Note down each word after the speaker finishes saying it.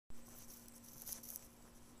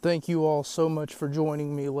Thank you all so much for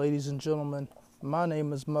joining me, ladies and gentlemen. My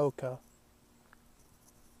name is Mocha.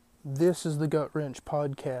 This is the Gut Wrench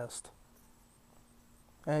Podcast.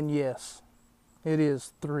 And yes, it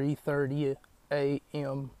is 3:30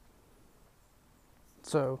 a.m.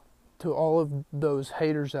 So, to all of those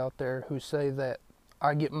haters out there who say that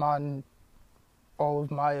I get all of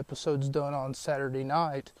my episodes done on Saturday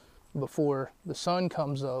night before the sun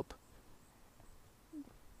comes up,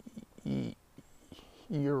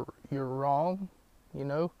 you're wrong,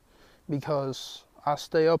 because I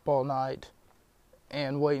stay up all night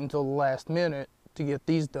and wait until the last minute to get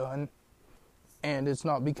these done. And it's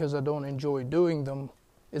not because I don't enjoy doing them.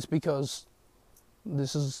 It's because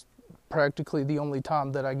this is practically the only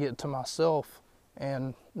time that I get to myself,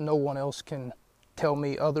 and no one else can tell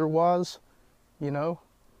me otherwise,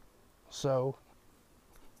 So,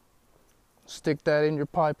 stick that in your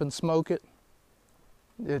pipe and smoke it.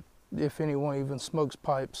 If anyone even smokes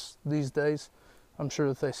pipes these days, I'm sure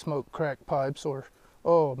that they smoke crack pipes. Or,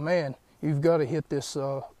 oh man, you've got to hit this.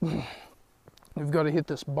 You've got to hit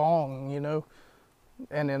this bong,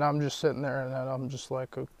 And then I'm just sitting there, and I'm just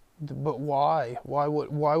like, but why? Why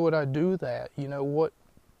would I do that? What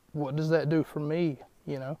does that do for me?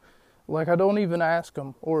 Like, I don't even ask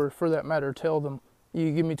them, or for that matter, tell them,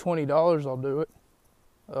 you give me $20, I'll do it.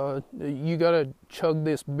 You gotta chug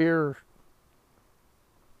this beer,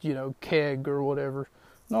 keg or whatever.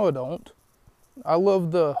 No, I don't. I love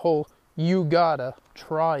the whole, you gotta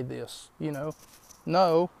try this,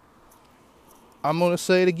 No. I'm gonna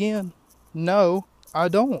say it again. No, I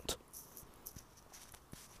don't.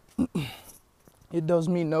 It does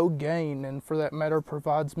me no gain, and for that matter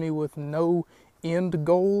provides me with no end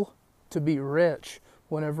goal to be rich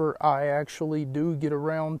whenever I actually do get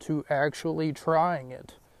around to actually trying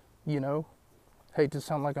it, Hate to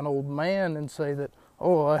sound like an old man and say that,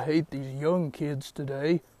 oh, I hate these young kids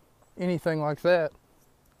today, anything like that.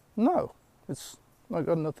 No, it's not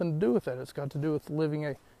got nothing to do with that. It's got to do with living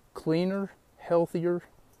a cleaner, healthier,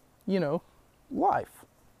 life.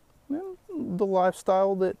 The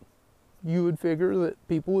lifestyle that you would figure that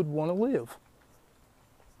people would want to live.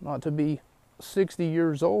 Not to be 60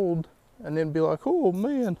 years old and then be like, oh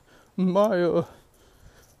man, my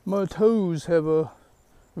toes have a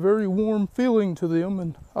very warm feeling to them,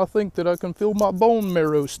 and I think that I can feel my bone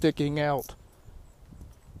marrow sticking out.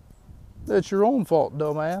 That's your own fault,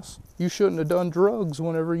 dumbass. You shouldn't have done drugs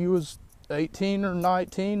whenever you was 18 or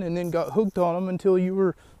 19 and then got hooked on them until you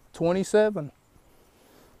were 27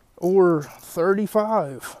 or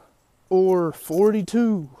 35 or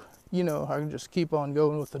 42. I can just keep on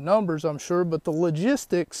going with the numbers, I'm sure, but the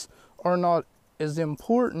logistics are not as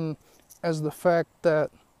important as the fact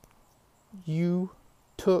that you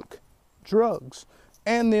took drugs.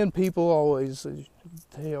 And then people always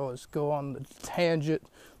go on the tangent.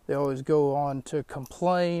 They always go on to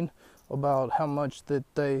complain about how much that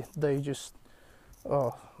they just,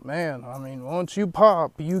 oh man, once you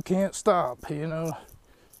pop, you can't stop,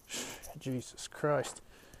 Jesus Christ.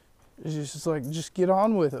 It's just like, just get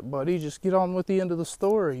on with it, buddy. Just get on with the end of the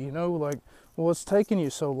story, like, what's taking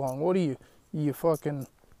you so long? What are you fucking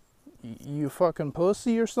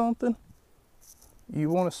pussy or something? You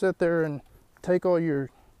want to sit there and take all your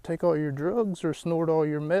drugs or snort all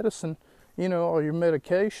your medicine, all your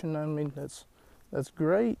medication. That's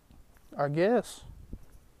great, I guess.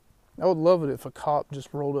 I would love it if a cop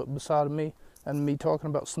just rolled up beside of me and me talking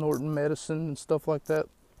about snorting medicine and stuff like that,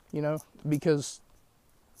 because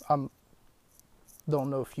don't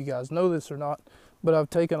know if you guys know this or not, but I've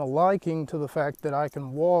taken a liking to the fact that I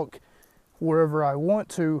can walk wherever I want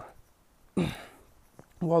to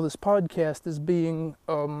while this podcast is being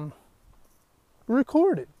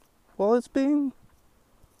recorded. While it's being,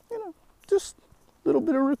 just a little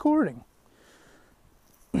bit of recording.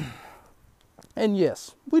 And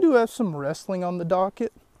yes, we do have some wrestling on the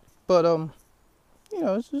docket, but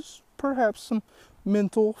it's just perhaps some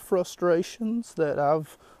mental frustrations that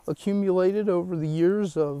I've accumulated over the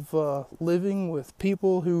years of living with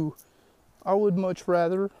people who I would much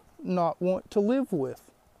rather not want to live with.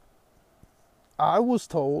 I was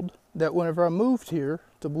told that whenever I moved here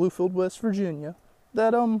to Bluefield, West Virginia,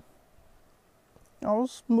 that I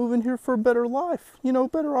was moving here for a better life,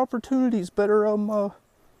 better opportunities, better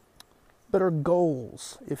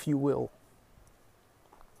goals, if you will.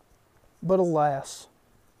 But alas,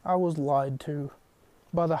 I was lied to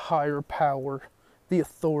by the higher power, the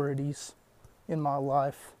authorities in my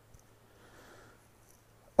life.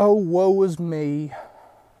 Oh, woe is me.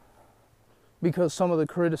 Because some of the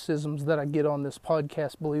criticisms that I get on this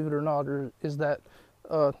podcast, believe it or not, is that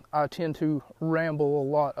I tend to ramble a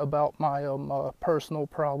lot about my personal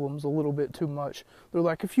problems a little bit too much. They're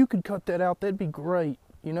like, if you could cut that out, that'd be great,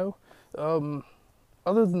 you know.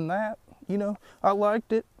 Other than that, you know, I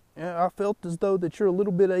liked it. I felt as though that you're a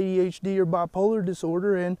little bit ADHD or bipolar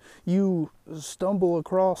disorder, and you stumble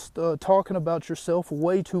across talking about yourself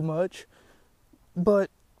way too much. But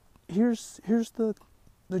here's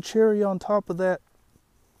the cherry on top of that.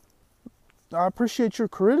 I appreciate your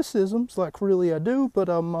criticisms, like really I do, but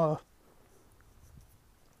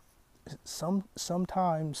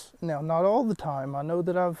sometimes, now not all the time. I know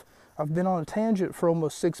that I've been on a tangent for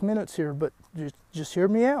almost 6 minutes here, but just hear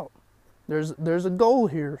me out. There's a goal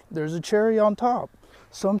here. There's a cherry on top.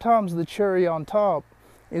 Sometimes the cherry on top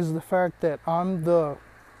is the fact that I'm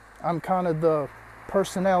kind of the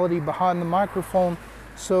personality behind the microphone,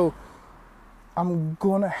 so I'm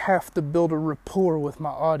gonna have to build a rapport with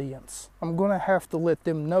my audience. I'm gonna have to let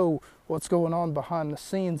them know what's going on behind the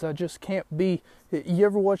scenes. I just can't be. You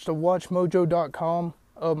ever watched a WatchMojo.com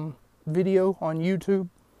video on YouTube?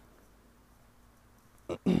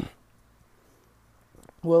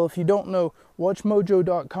 Well, if you don't know,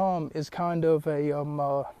 WatchMojo.com is kind of a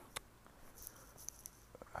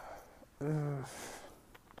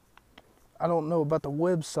I don't know about the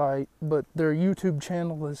website, but their YouTube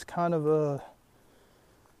channel is kind of a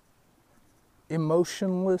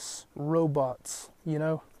emotionless robots, you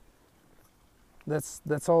know.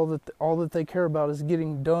 That's all that they care about is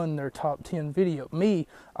getting done their top 10 video. Me,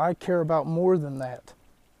 I care about more than that.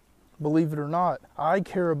 Believe it or not, I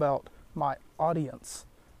care about my audience.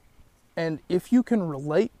 And if you can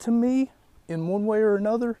relate to me in one way or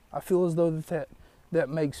another, I feel as though that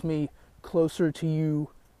makes me closer to you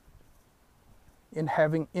in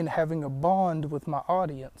having a bond with my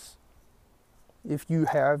audience. If you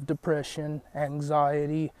have depression,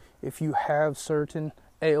 anxiety, if you have certain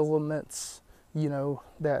ailments, you know,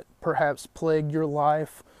 that perhaps plague your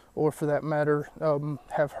life, or for that matter,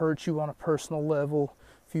 have hurt you on a personal level,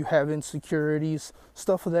 if you have insecurities,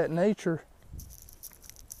 stuff of that nature,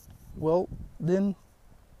 well, then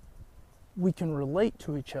we can relate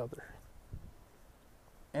to each other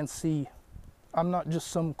and see I'm not just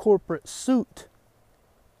some corporate suit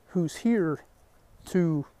who's here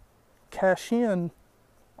to cash in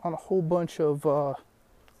on a whole bunch of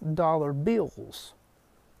dollar bills.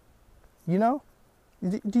 You know?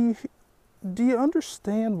 Do you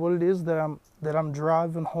understand what it is that I'm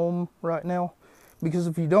driving home right now? Because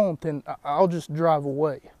if you don't, then I'll just drive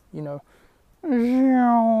away, you know,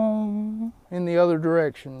 in the other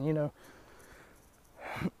direction, you know.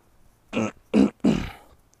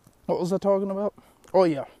 What was I talking about? Oh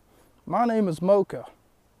yeah, my name is Mocha.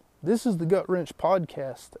 This is the Gut Wrench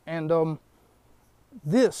Podcast, and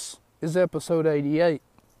this is episode 88,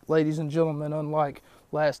 ladies and gentlemen. Unlike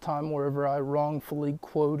last time, wherever I wrongfully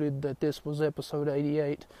quoted that this was episode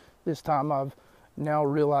 88, this time I've now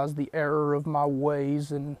realized the error of my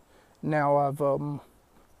ways, and now I've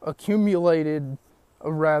accumulated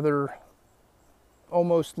a rather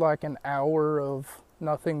almost like an hour of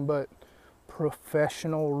nothing but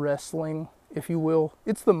professional wrestling, if you will.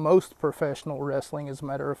 It's the most professional wrestling, as a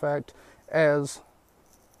matter of fact, as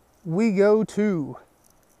we go to,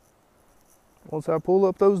 once I pull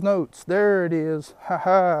up those notes, there it is,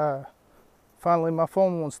 haha, finally my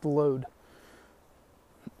phone wants to load.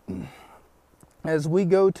 As we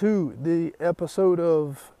go to the episode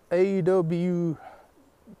of AEW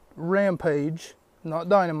Rampage, not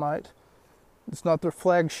Dynamite, it's not their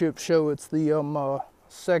flagship show, it's the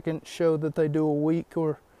second show that they do a week,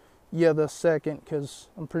 or yeah, the second, because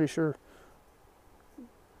I'm pretty sure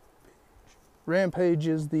Rampage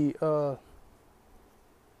is the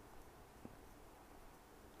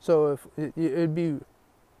so if it'd be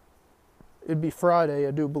Friday,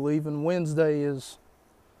 I do believe, and Wednesday is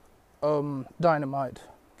Dynamite,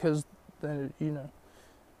 because then, you know,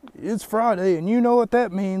 it's Friday and you know what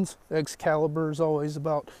that means. Excalibur is always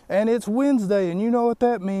about, and it's Wednesday and you know what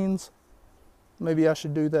that means. Maybe I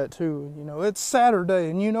should do that too. You know, it's Saturday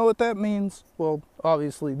and you know what that means. Well,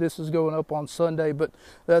 obviously this is going up on Sunday, but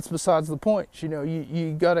that's besides the point. You know,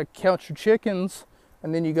 you got to count your chickens,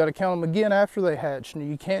 and then you got to count them again after they hatch. And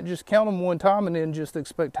you can't just count them one time and then just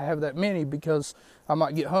expect to have that many, because I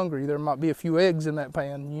might get hungry. There might be a few eggs in that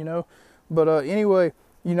pan, you know. But anyway,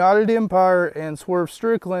 United Empire and Swerve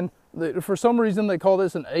Strickland, for some reason they call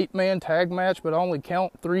this an 8-man tag match, but I only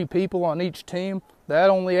count 3 people on each team. That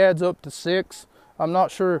only adds up to 6. I'm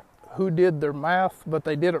not sure who did their math, but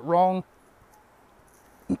they did it wrong.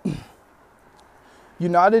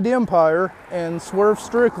 United Empire and Swerve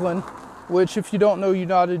Strickland, which, if you don't know,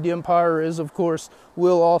 United Empire is, of course,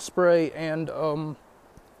 Will Ospreay and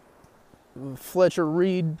Fletcher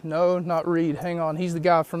Reed. No, not Reed. Hang on. He's the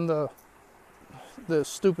guy from the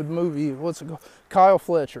stupid movie. What's it called? Kyle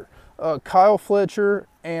Fletcher. Kyle Fletcher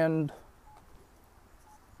and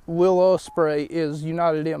Will Ospreay is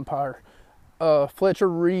United Empire. Fletcher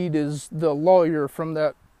Reed is the lawyer from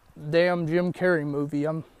that damn Jim Carrey movie.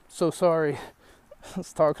 I'm so sorry. I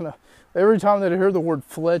was talking to... Every time that I hear the word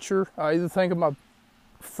Fletcher, I either think of my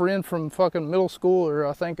friend from fucking middle school, or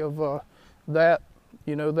I think of that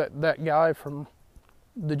guy from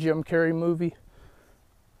the Jim Carrey movie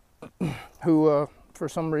who, for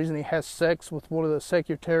some reason, he has sex with one of the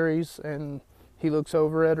secretaries, and he looks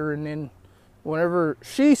over at her, and then whenever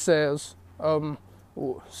she says,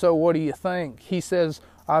 so what do you think? He says,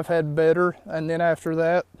 I've had better, and then after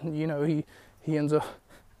that, he ends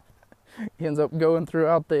up going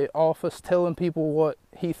throughout the office telling people what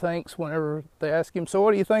he thinks whenever they ask him, so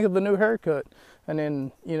what do you think of the new haircut? And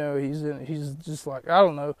then, he's just like, I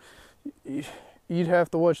don't know. You'd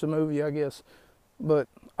have to watch the movie, I guess. But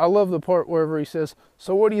I love the part wherever he says,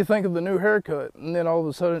 so what do you think of the new haircut? And then all of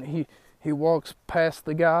a sudden he walks past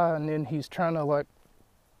the guy, and then he's trying to like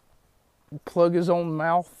plug his own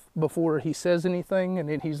mouth before he says anything, and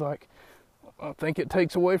then he's like, I think it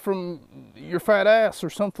takes away from your fat ass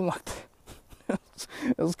or something like that.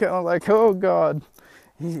 It was kind of like, oh God,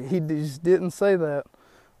 he just didn't say that.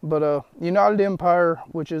 But United Empire,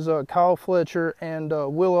 which is Kyle Fletcher and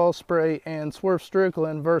Will Ospreay and Swerve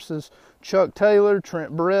Strickland versus Chuck Taylor,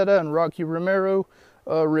 Trent Beretta, and Rocky Romero,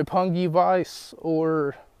 Roppongi Vice,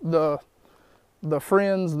 or the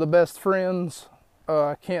Friends, the Best Friends.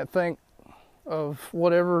 I can't think of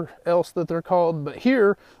whatever else that they're called, but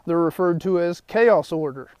here they're referred to as Chaos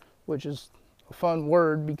Order, which is a fun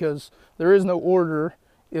word because there is no order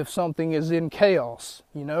if something is in chaos,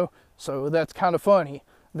 so that's kind of funny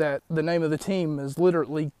that the name of the team is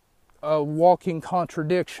literally a walking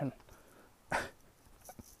contradiction.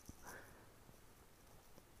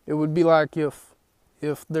 It would be like if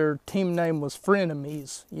their team name was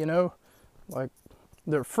Frenemies, like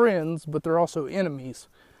they're friends but they're also enemies.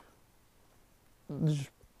 This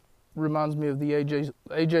reminds me of the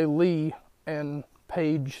AJ Lee and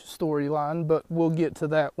Paige storyline, but we'll get to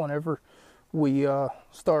that whenever we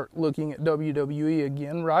start looking at WWE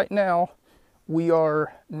again. Right now, we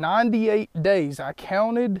are 98 days. I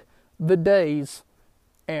counted the days,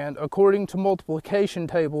 and according to multiplication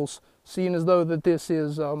tables, seeing as though that this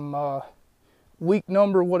is week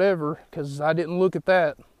number whatever, because I didn't look at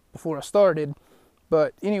that before I started,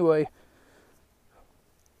 but anyway,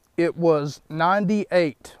 it was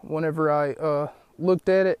 98 whenever I looked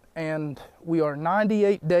at it, and we are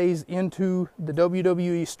 98 days into the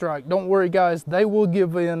WWE strike. Don't worry, guys, they will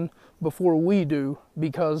give in before we do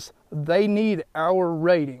because they need our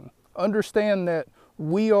rating. Understand that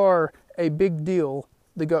we are a big deal.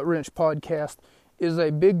 The Gut Wrench podcast is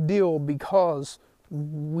a big deal because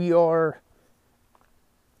we are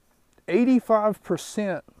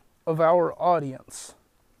 85% of our audience.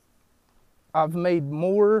 I've made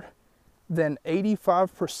more than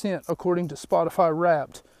 85%, according to Spotify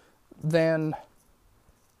Wrapped, than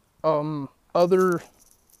other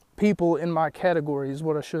people in my category is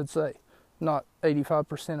what I should say. Not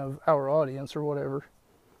 85% of our audience or whatever.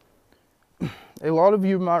 A lot of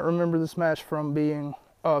you might remember this match from being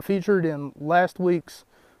featured in last week's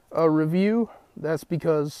review. That's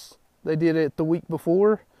because they did it the week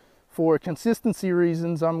before. For consistency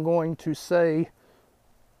reasons, I'm going to say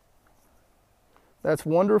that's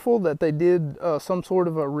wonderful that they did some sort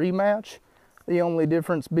of a rematch. The only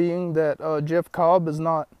difference being that Jeff Cobb is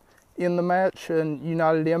not in the match in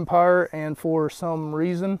United Empire, and for some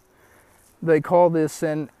reason they call this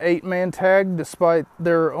an 8-man tag despite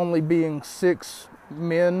there only being 6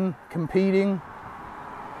 men competing.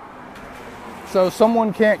 So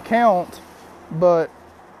someone can't count, but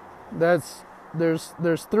there's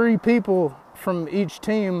 3 people from each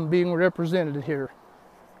team being represented here.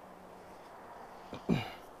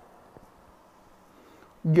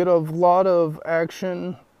 Get a lot of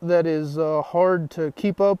action that is hard to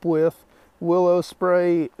keep up with. Will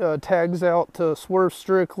Ospreay tags out to Swerve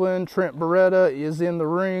Strickland. Trent Beretta is in the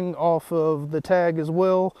ring off of the tag as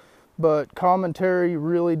well, but commentary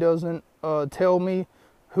really doesn't tell me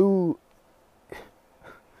who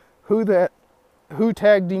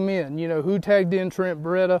tagged him in. Who tagged in Trent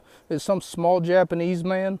Beretta is some small Japanese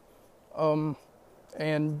man. And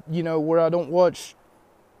where I don't watch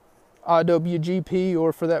IWGP,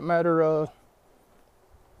 or for that matter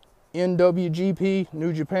NWGP,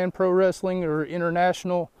 New Japan Pro Wrestling, or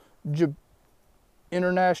International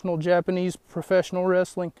Japanese Professional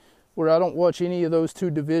Wrestling, where I don't watch any of those 2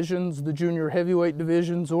 divisions, the junior heavyweight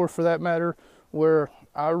divisions, or for that matter where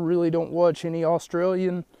I really don't watch any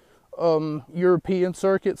Australian, European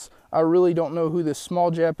circuits. I really don't know who this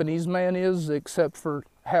small Japanese man is, except for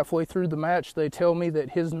halfway through the match they tell me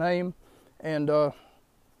that his name, and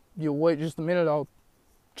you'll wait just a minute, I'll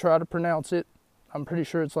try to pronounce it. I'm pretty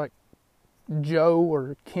sure it's like Joe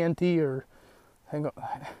or Kenty or, hang on,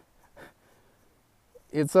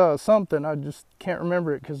 it's something, I just can't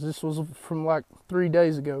remember it because this was from like 3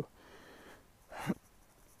 days ago.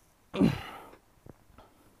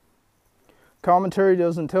 Commentary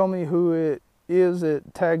doesn't tell me who it is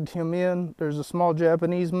that tagged him in. There's a small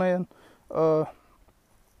Japanese man on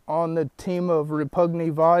the team of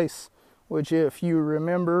Repugni Vice, which, if you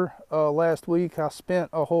remember, last week I spent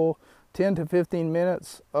a whole 10 to 15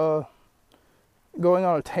 minutes going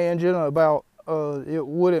on a tangent about it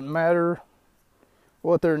wouldn't matter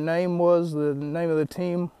what their name was, the name of the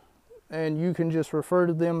team, and you can just refer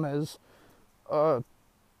to them as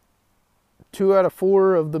 2 out of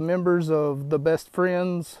 4 of the members of the Best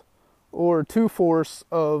Friends, or 2/4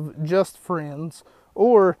 of Just Friends,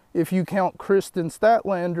 or if you count Kristen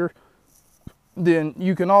Statlander, then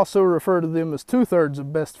you can also refer to them as 2/3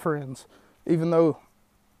 of Best Friends, even though,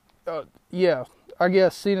 yeah, I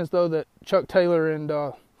guess, seeing as though that Chuck Taylor and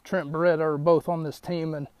Trent Beretta are both on this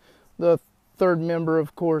team, and the third member,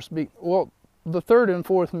 of course, the third and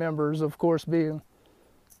fourth members, of course, being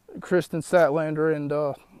Kristen Statlander and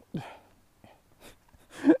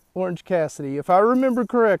Orange Cassidy, if I remember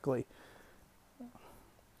correctly.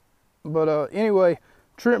 But anyway,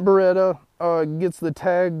 Trent Beretta gets the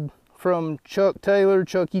tag from Chuck Taylor,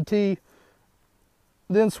 Chucky T.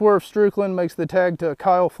 Then Swerve Strickland makes the tag to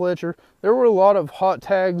Kyle Fletcher. There were a lot of hot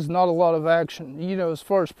tags, not a lot of action. You know, as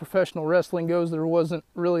far as professional wrestling goes, there wasn't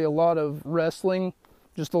really a lot of wrestling,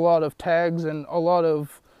 just a lot of tags and a lot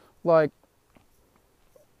of, like,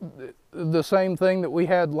 the same thing that we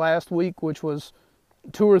had last week, which was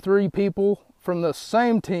 2 or 3 people from the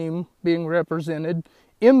same team being represented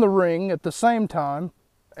in the ring at the same time,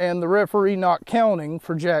 and the referee not counting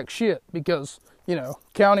for jack shit, because, you know,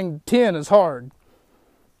 counting 10 is hard.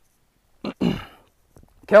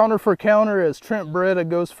 Counter for counter as Trent Beretta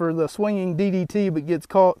goes for the swinging DDT, but gets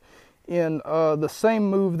caught in the same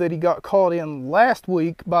move that he got caught in last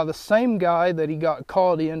week by the same guy that he got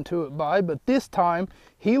caught into it by, but this time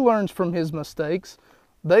he learns from his mistakes.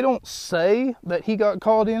 They don't say that he got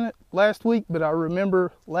caught in it last week, but I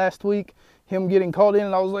remember last week him getting caught in,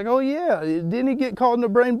 and I was like, oh yeah, didn't he get caught in a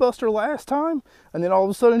brain buster last time? And then all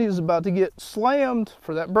of a sudden he was about to get slammed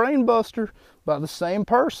for that brain buster by the same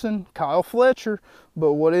person, Kyle Fletcher.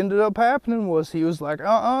 But what ended up happening was he was like,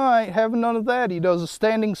 I ain't having none of that. He does a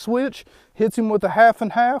standing switch, hits him with a half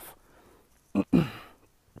and half.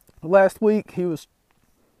 Last week he was,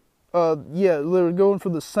 literally going for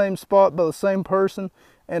the same spot by the same person.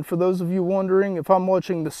 And for those of you wondering if I'm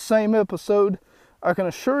watching the same episode, I can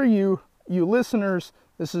assure you, you listeners,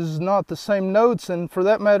 this is not the same notes, and for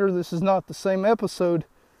that matter, this is not the same episode.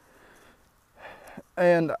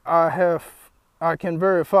 And I can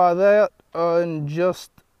verify that in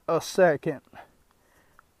just a second.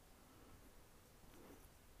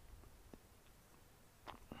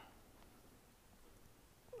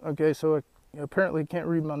 Okay, so I apparently can't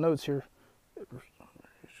read my notes here.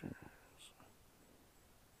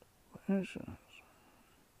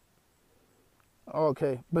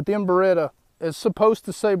 Okay, but then Beretta, it's supposed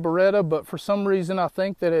to say Beretta, but for some reason I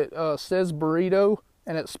think that it says burrito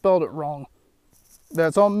and it spelled it wrong.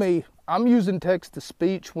 That's on me. I'm using text to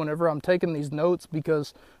speech whenever I'm taking these notes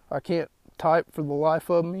because I can't type for the life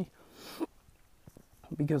of me,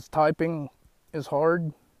 because typing is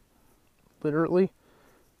hard, literally.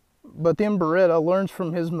 But then Beretta learns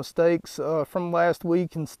from his mistakes from last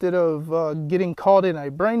week. Instead of getting caught in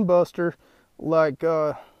a brain buster, like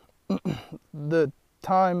that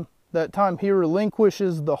time he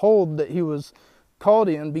relinquishes the hold that he was caught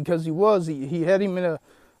in, because he had him in a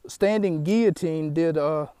standing guillotine, did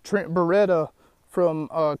Trent Beretta from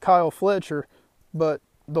Kyle Fletcher. But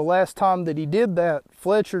the last time that he did that,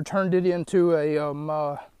 Fletcher turned it into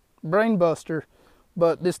a brain buster.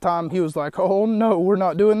 But this time he was like, oh no, we're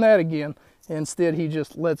not doing that again. Instead, he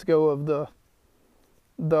just lets go of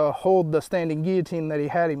the standing guillotine that he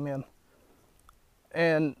had him in.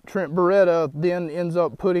 And Trent Beretta then ends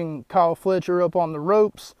up putting Kyle Fletcher up on the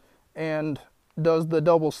ropes and does the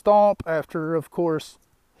double stomp after, of course,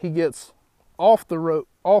 he gets off the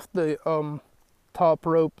top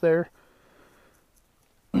rope there.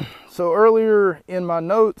 So earlier in my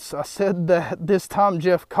notes, I said that this time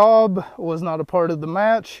Jeff Cobb was not a part of the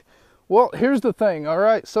match. Well, here's the thing, all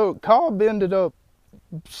right? So Cobb ended up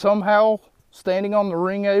somehow standing on the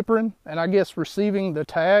ring apron and I guess receiving the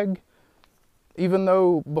tag. even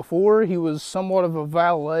though before he was somewhat of a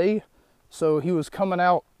valet, so he was coming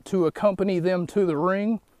out to accompany them to the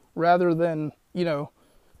ring rather than, you know,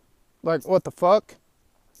 like, what the fuck?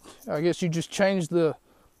 I guess you just change the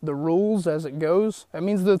rules as it goes. That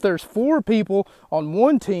means that there's 4 people on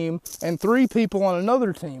one team and 3 people on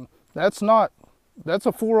another team. That's a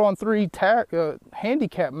 4-on-3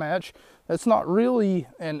 handicap match. That's not really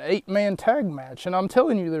an 8-man tag match. And I'm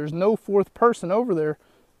telling you, there's no 4th person over there.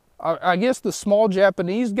 I guess the small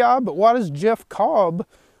Japanese guy, but why does Jeff Cobb?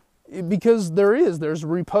 Because there's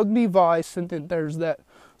Repugny Vice, and then there's that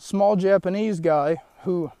small Japanese guy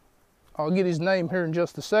who, I'll get his name here in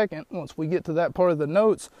just a second once we get to that part of the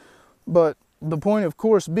notes. But the point, of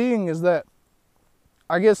course, being is that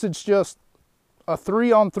I guess it's just a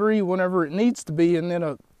 3-on-3 whenever it needs to be, and then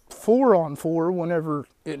a 4-on-4 whenever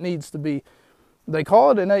it needs to be. They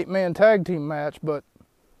call it an 8-man tag team match, but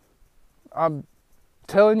I'm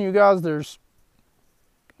telling you guys, there's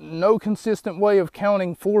no consistent way of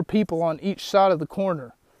counting 4 people on each side of the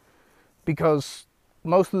corner, because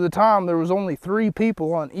most of the time there was only 3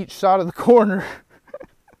 people on each side of the corner.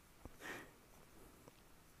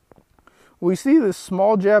 We see this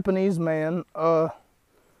small Japanese man,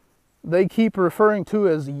 they keep referring to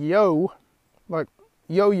as Yo, like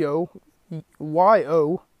yo-yo,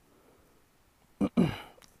 Y-O,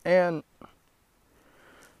 and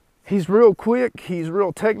he's real quick, he's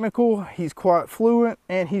real technical, he's quite fluent,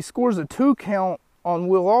 and he scores a 2 count on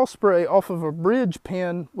Will Ospreay off of a bridge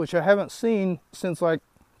pin, which I haven't seen since like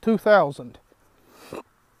 2000.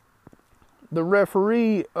 The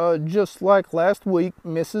referee, just like last week,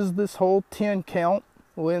 misses this whole 10 count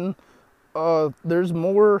when there's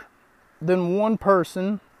more than one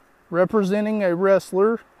person representing a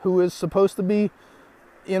wrestler who is supposed to be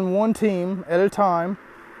in one team at a time.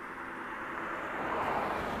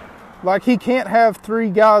 Like, he can't have 3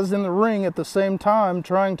 guys in the ring at the same time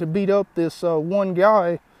trying to beat up this one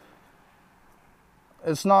guy.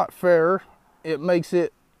 It's not fair. It makes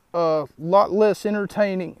it a lot less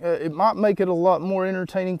entertaining. It might make it a lot more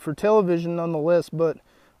entertaining for television nonetheless, but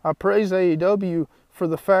I praise AEW for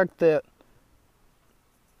the fact that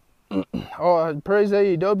I praise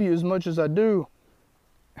AEW as much as I do.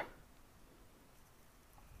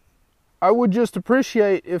 I would just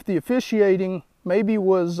appreciate if the officiating maybe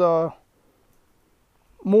was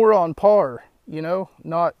more on par, you know,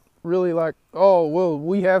 not really like, oh, well,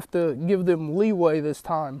 we have to give them leeway this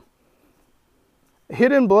time.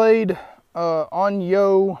 Hidden Blade on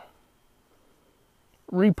Yo,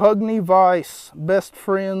 Repugny Vice, Best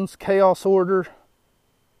Friends, Chaos Order,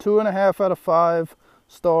 2.5 out of 5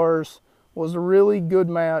 stars. Was a really good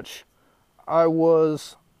match. I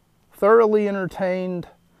was thoroughly entertained,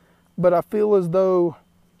 but I feel as though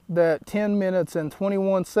that 10 minutes and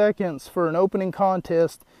 21 seconds for an opening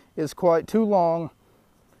contest is quite too long,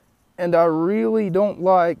 and I really don't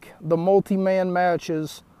like the multi-man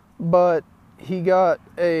matches, but it got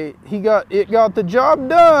the job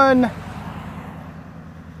done.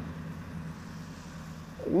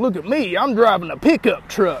 Look at me, I'm driving a pickup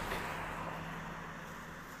truck.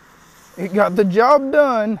 It got the job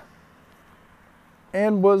done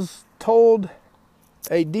and was told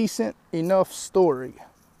a decent enough story.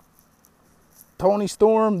 Tony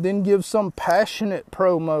Storm then gives some passionate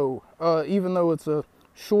promo, even though it's a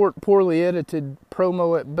short, poorly edited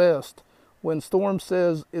promo at best, when Storm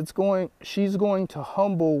says she's going to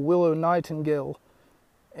humble Willow Nightingale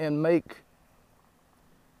and make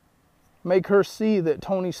her see that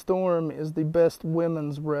Tony Storm is the best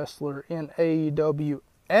women's wrestler in AEW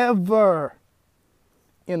ever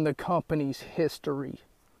in the company's history.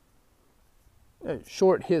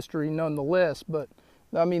 Short history nonetheless, but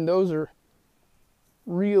I mean, those are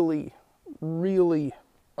really, really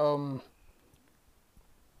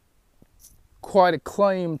quite a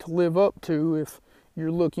claim to live up to if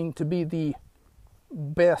you're looking to be the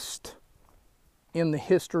best in the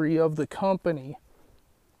history of the company,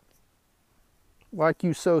 like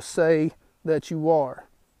you so say that you are.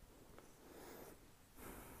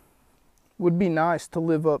 Would be nice to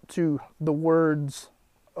live up to the words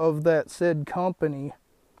of that said company's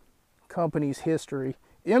history.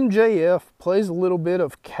 MJF plays a little bit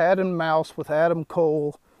of cat and mouse with Adam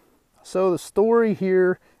Cole. So the story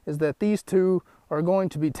here is that these two are going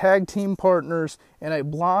to be tag team partners in a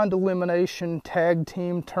blind elimination tag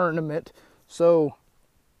team tournament. So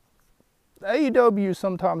AEW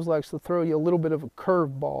sometimes likes to throw you a little bit of a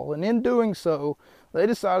curveball, and in doing so, they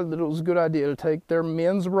decided that it was a good idea to take their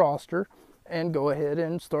men's roster and go ahead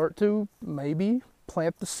and start to maybe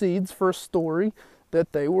plant the seeds for a story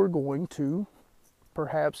that they were going to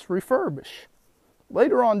perhaps refurbish.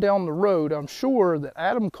 later on down the road, I'm sure that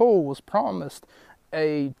Adam Cole was promised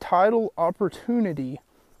a title opportunity,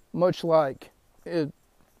 much like,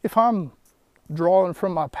 if I'm drawing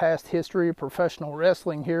from my past history of professional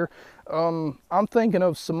wrestling here, I'm thinking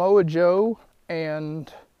of Samoa Joe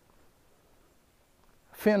and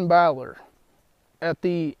Finn Balor at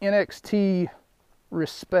the NXT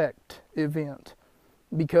Respect event,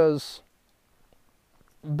 because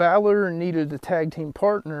Balor needed a tag team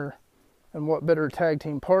partner, and what better tag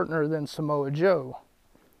team partner than Samoa Joe?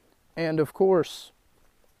 And of course,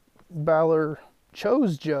 Balor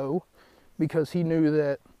chose Joe because he knew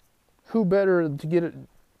that who better to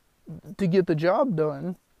get the job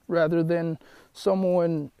done rather than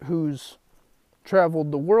someone who's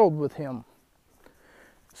traveled the world with him,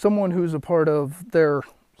 someone who's a part of their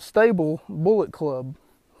stable, Bullet Club,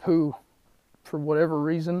 who, for whatever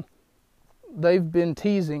reason, they've been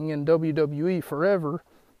teasing in WWE forever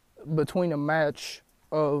between a match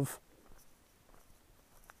of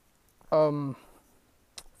Finn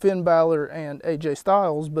Balor and AJ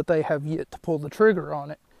Styles, but they have yet to pull the trigger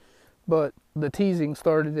on it. But the teasing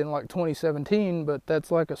started in like 2017, but that's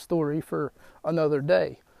like a story for another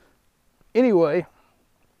day. Anyway,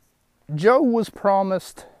 Joe was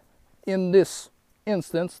promised, in this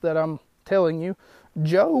instance that I'm telling you,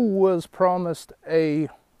 Joe was promised a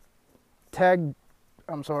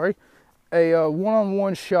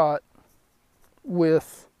one-on-one shot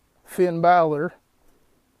with Finn Balor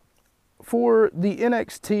for the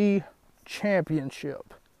NXT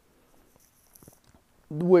Championship,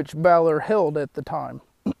 which Balor held at the time.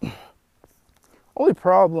 Only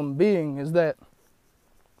problem being is that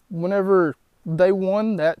whenever they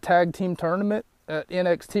won that tag team tournament at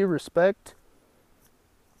NXT Respect,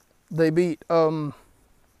 they beat the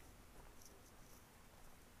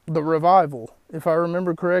Revival, if I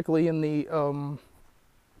remember correctly, in the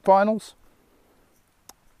finals.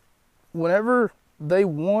 Whenever they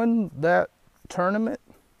won that tournament,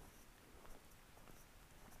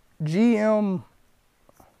 GM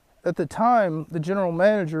at the time, the general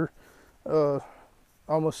manager,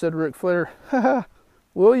 almost said Ric Flair,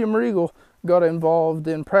 William Regal, got involved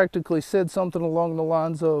and practically said something along the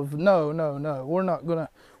lines of, no, we're not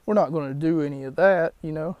gonna do any of that,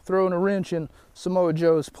 throwing a wrench in Samoa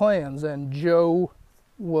Joe's plans. And Joe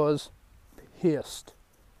was pissed.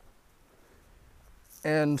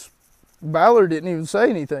 And Balor didn't even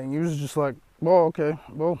say anything. He was just like, well, okay,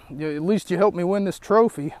 well, yeah, at least you helped me win this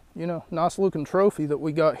trophy, nice looking trophy that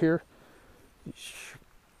we got here.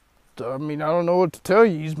 I mean, I don't know what to tell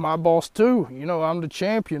you. He's my boss too. I'm the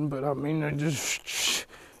champion, but I mean,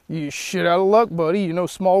 you shit out of luck, buddy.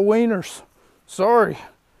 Small wieners. Sorry.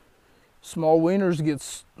 Small wieners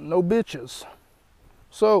gets no bitches.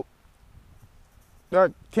 So, I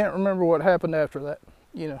can't remember what happened after that.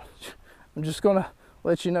 I'm just gonna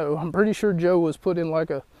let you know. I'm pretty sure Joe was put in like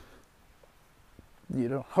a,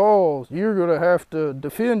 oh, you're gonna have to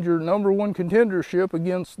defend your number one contendership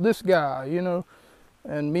against this guy,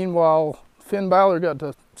 And meanwhile, Finn Balor got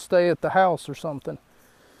to stay at the house or something.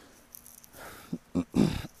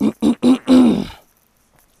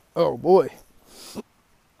 Oh boy.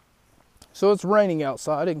 So it's raining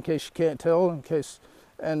outside, in case you can't tell,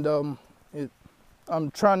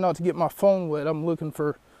 I'm trying not to get my phone wet. I'm looking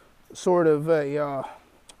for sort of a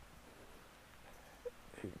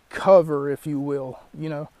cover, if you will,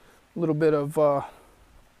 a little bit of out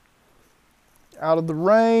of the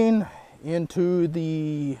rain into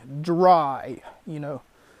the dry.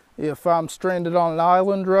 If I'm stranded on an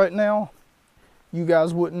island right now, you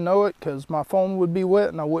guys wouldn't know it because my phone would be wet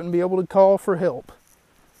and I wouldn't be able to call for help.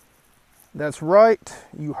 That's right,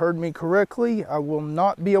 you heard me correctly. I will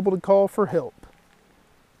not be able to call for help.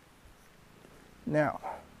 Now,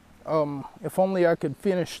 if only I could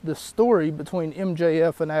finish this story between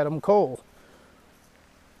MJF and Adam Cole.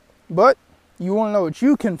 But you want to know what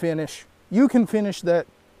you can finish? You can finish that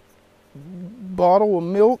bottle of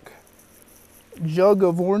milk, jug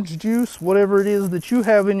of orange juice, whatever it is that you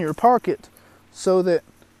have in your pocket, so that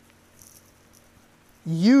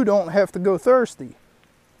you don't have to go thirsty.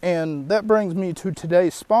 And that brings me to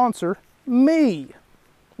today's sponsor, me.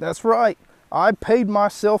 That's right. I paid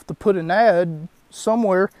myself to put an ad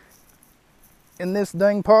somewhere in this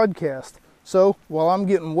dang podcast. So while I'm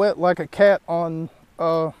getting wet like a cat on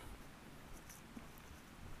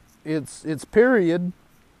its period,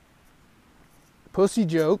 pussy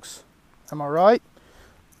jokes, am I right?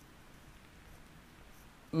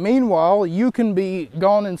 Meanwhile, you can be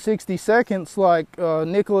gone in 60 seconds like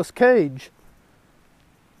Nicolas Cage.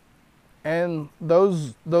 And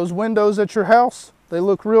those windows at your house, they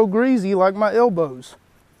look real greasy like my elbows.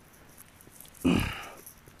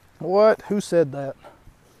 What? Who said that?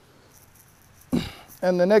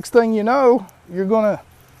 And the next thing you know, you're gonna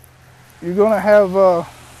have a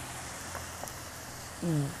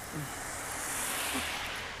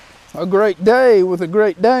great day with a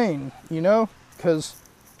Great Dane, you know, because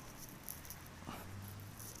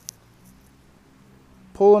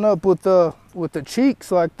pulling up with the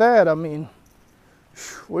cheeks like that, I mean,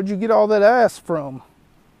 where'd you get all that ass from?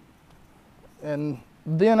 And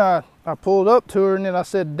then I pulled up to her and then I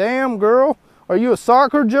said, damn girl, are you a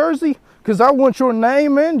soccer jersey? Because I want your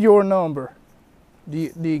name and your number. Do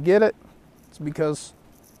you get it? It's because,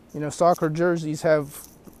 you know, soccer jerseys have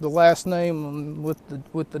the last name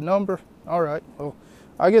with the number. All right, well,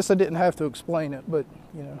 I guess I didn't have to explain it, but,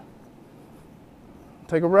 you know.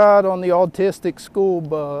 Take a ride on the autistic school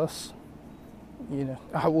bus. You know,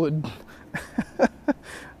 I would.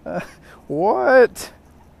 What?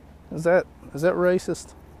 Is that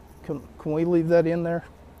racist? Can we leave that in there?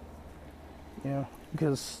 You know,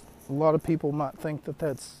 because a lot of people might think that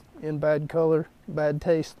that's in bad color, bad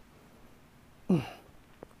taste.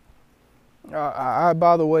 I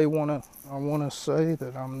by the way, I wanna say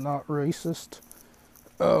that I'm not racist.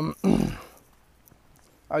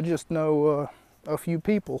 I just know a few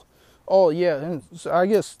people. Oh yeah, and I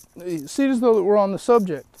guess see, as though that we're on the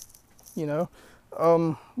subject, you know,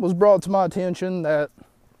 was brought to my attention that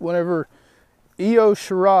whenever Io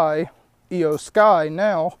Sky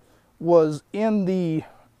now was in the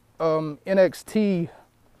NXT.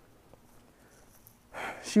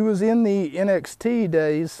 She was in the NXT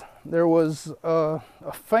days. There was a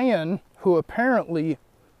fan who apparently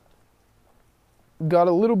got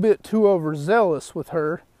a little bit too overzealous with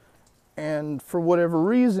her, and for whatever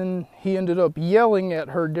reason, he ended up yelling at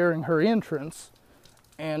her during her entrance,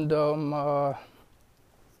 and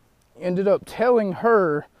ended up telling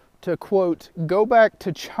her to, quote, go back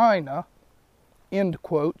to China, end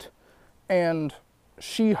quote, and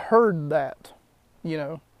she heard that, you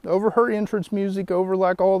know, over her entrance music, over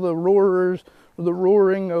like all the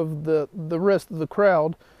roaring of the rest of the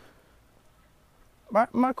crowd.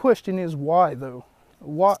 My question is, why though?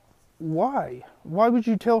 Why would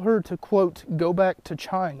you tell her to, quote, go back to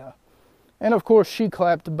China? And of course she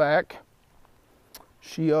clapped back.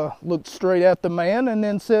 She looked straight at the man and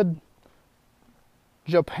then said,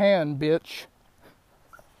 Japan, bitch.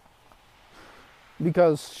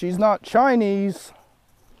 Because she's not Chinese,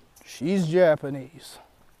 she's Japanese.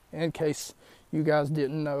 In case you guys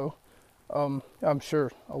didn't know, I'm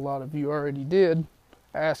sure a lot of you already did,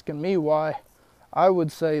 asking me why. I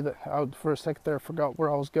would say that, for a second there, forgot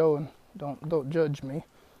where I was going. Don't judge me.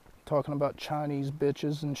 Talking about Chinese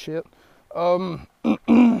bitches and shit.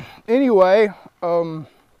 Anyway,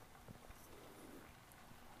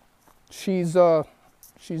 she's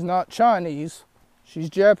not Chinese, she's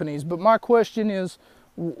Japanese. But my question is,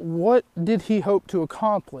 what did he hope to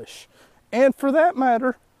accomplish? And for that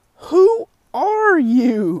matter, who are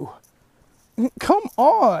you? Come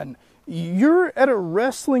on. You're at a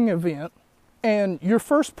wrestling event, and your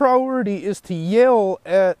first priority is to yell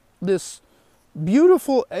at this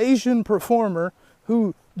beautiful Asian performer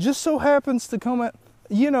who just so happens to come at,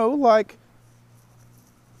 you know, like,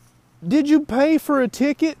 did you pay for a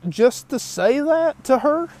ticket just to say that to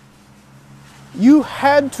her? You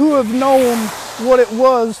had to have known what it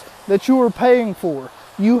was that you were paying for.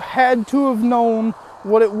 You had to have known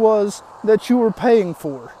what it was that you were paying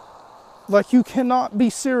for. Like, you cannot be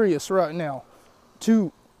serious right now.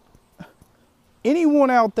 To anyone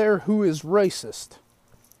out there who is racist,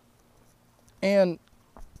 and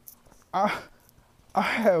I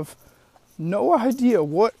have no idea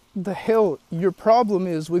what the hell your problem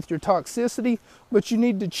is with your toxicity, but you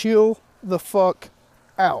need to chill the fuck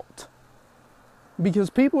out. Because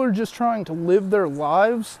people are just trying to live their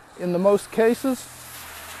lives in the most cases.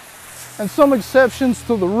 And some exceptions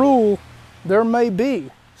to the rule, there may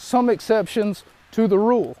be some exceptions to the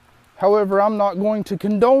rule. However, I'm not going to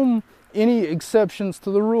condone any exceptions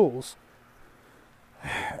to the rules.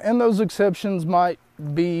 And those exceptions might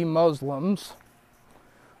be Muslims.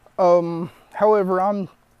 However, I'm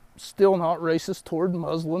still not racist toward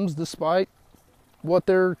Muslims, despite what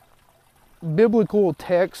their biblical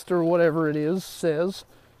text or whatever it is says.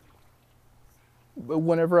 But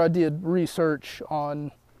whenever I did research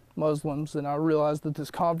on Muslims, and I realized that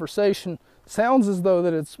this conversation sounds as though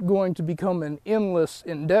that it's going to become an endless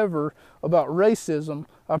endeavor about racism,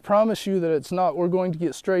 I promise you that it's not. We're going to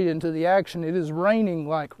get straight into the action. It is raining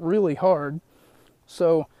like really hard,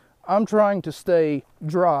 so I'm trying to stay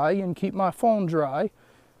dry and keep my phone dry.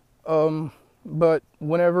 But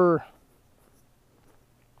whenever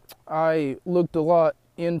I looked a lot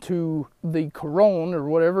into the Quran or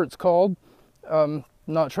whatever it's called,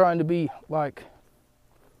 not trying to be like,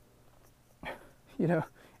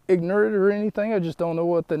 ignorant or anything. I just don't know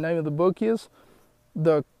what the name of the book is.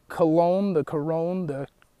 The Cologne, the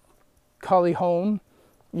Calihone,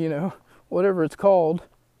 whatever it's called.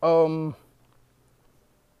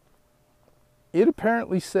 It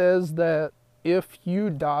apparently says that if you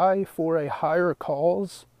die for a higher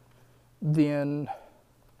cause, then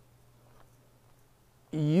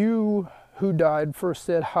you who died for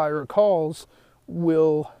said higher cause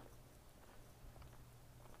will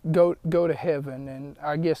go to heaven and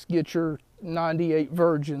I guess get your 98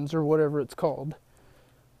 virgins or whatever it's called.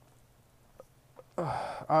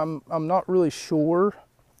 I'm not really sure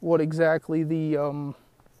what exactly the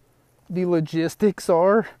logistics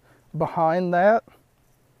are behind that.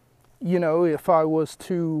 If I was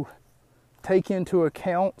to take into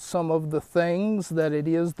account some of the things that it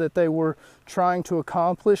is that they were trying to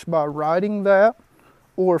accomplish by writing that,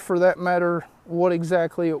 or for that matter, what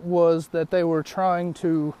exactly it was that they were trying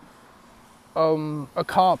to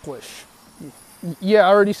accomplish. Yeah, I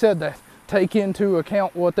already said that. Take into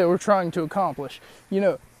account what they were trying to accomplish.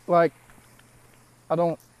 Like, I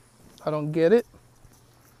don't get it.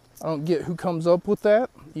 I don't get who comes up with that,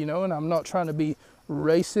 and I'm not trying to be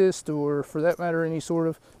racist or for that matter any sort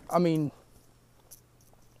of,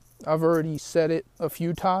 I've already said it a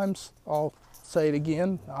few times. I'll say it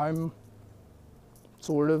again. I'm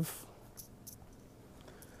sort of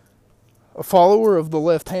a follower of the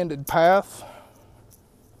left-handed path.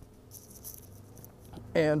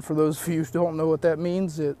 And for those of you who don't know what that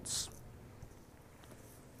means, it's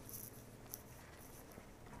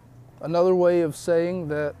another way of saying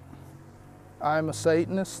that I'm a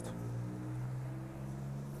Satanist.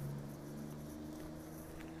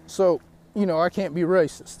 So, I can't be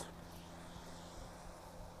racist.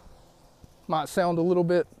 Might sound a little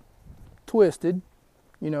bit twisted,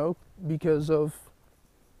 because of,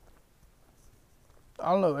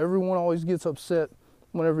 I don't know, everyone always gets upset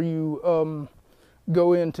whenever you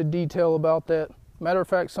go into detail about that. Matter of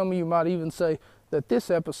fact, some of you might even say that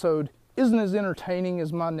this episode isn't as entertaining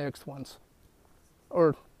as my next ones.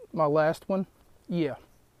 Or my last one. Yeah,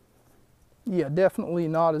 definitely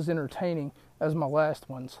not as entertaining as my last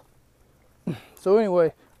ones. So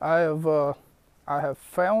anyway, I have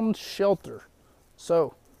found shelter.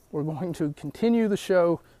 So we're going to continue the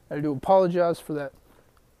show. I do apologize for that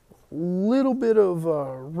little bit of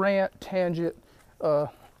rant, tangent,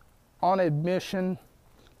 on admission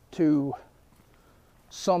to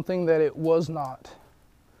something that it was not.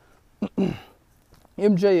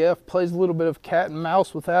 MJF plays a little bit of cat and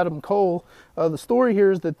mouse with Adam Cole. The story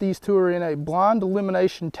here is that these two are in a blind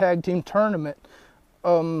elimination tag team tournament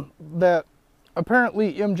that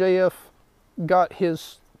apparently MJF got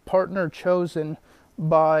his partner chosen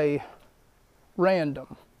by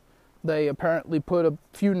random. They apparently put a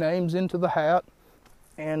few names into the hat,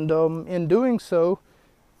 and in doing so,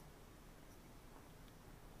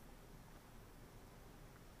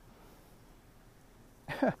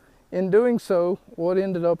 what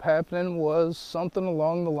ended up happening was something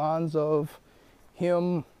along the lines of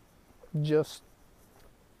him just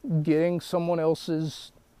getting someone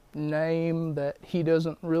else's name that he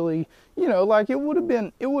doesn't really, like it would have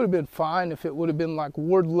been fine if it would have been like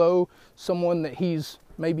Wardlow, someone that he's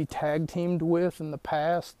maybe tag teamed with in the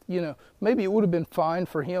past, maybe it would have been fine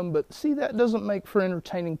for him, but see, that doesn't make for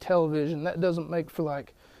entertaining television. That doesn't make for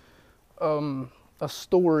like a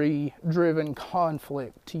story-driven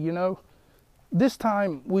conflict, This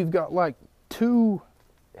time we've got like two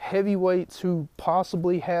heavyweights who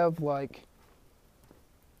possibly have like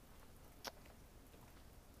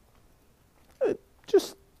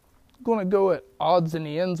just going to go at odds and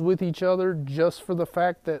ends with each other just for the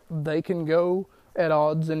fact that they can go at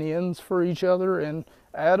odds and ends for each other, and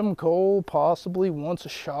Adam Cole possibly wants a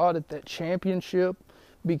shot at that championship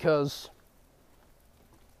because,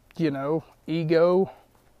 ego,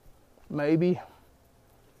 maybe.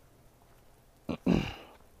 A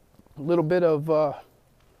little bit of, like,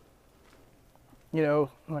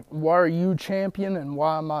 why are you champion and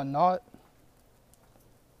why am I not?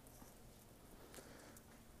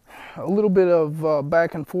 A little bit of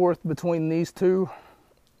back and forth between these two.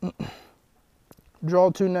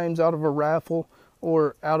 Draw two names out of a raffle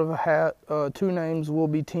or out of a hat. Two names will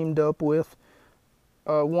be teamed up with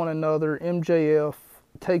one another. MJF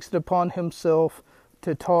takes it upon himself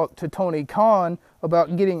to talk to Tony Khan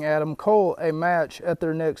about getting Adam Cole a match at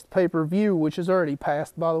their next pay-per-view, which is already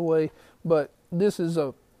passed, by the way, but this is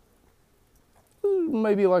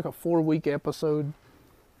maybe like a 4-week episode.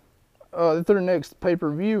 At their next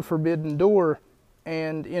pay-per-view, Forbidden Door,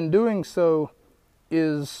 and in doing so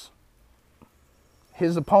is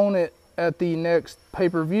his opponent at the next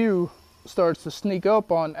pay-per-view starts to sneak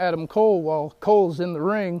up on Adam Cole while Cole's in the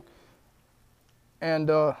ring. And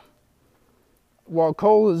while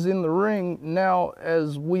Cole is in the ring, now,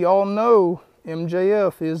 as we all know,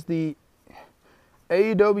 MJF is the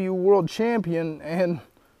AEW World Champion, and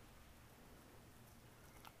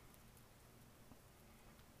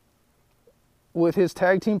with his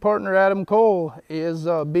tag team partner Adam Cole is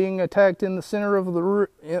being attacked in the center of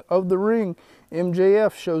the ring.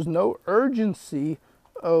 MJF shows no urgency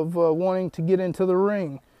of wanting to get into the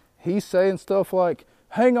ring. He's saying stuff like,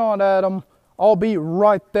 "Hang on, Adam, I'll be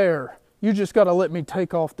right there. You just got to let me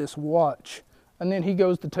take off this watch." And then he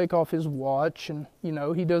goes to take off his watch, and, you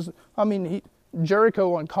know, he doesn't,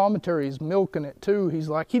 Jericho on commentary is milking it too. He's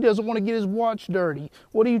like, he doesn't want to get his watch dirty.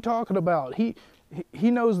 What are you talking about? He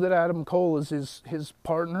knows that Adam Cole is his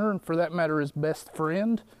partner, and for that matter, his best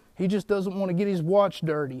friend. He just doesn't want to get his watch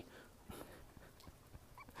dirty.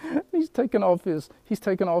 He's taking off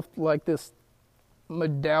like this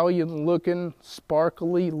medallion-looking,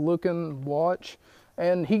 sparkly-looking watch,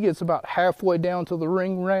 and he gets about halfway down to the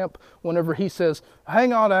ring ramp whenever he says,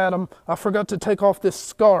 "Hang on, Adam, I forgot to take off this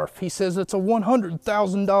scarf." He says it's a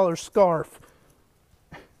 $100,000 scarf.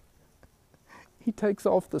 He takes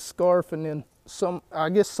off the scarf, and then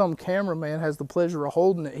some cameraman has the pleasure of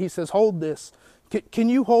holding it. He says, "Hold this. Can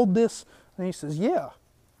you hold this?" And he says, "Yeah."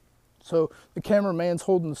 So the cameraman's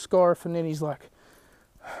holding the scarf, and then he's like,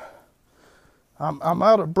 I'm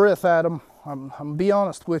out of breath, Adam. I'm be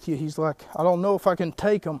honest with you." He's like, "I don't know if I can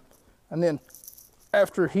take them." And then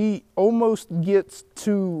after he almost gets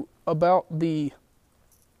to about the,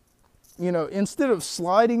 instead of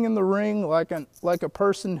sliding in the ring like a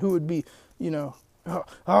person who would be,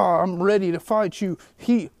 I'm ready to fight you,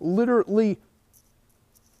 he literally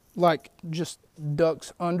like just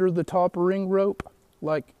ducks under the top ring rope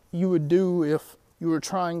like you would do if you were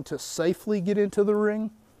trying to safely get into the ring.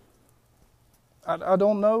 I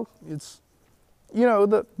don't know. It's,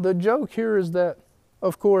 the joke here is that,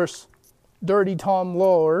 of course, Dirty Tom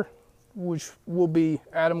Lawler, which will be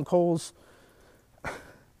Adam Cole's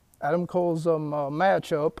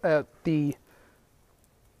matchup at the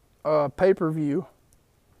pay-per-view,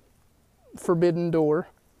 Forbidden Door.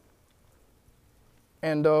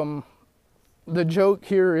 And the joke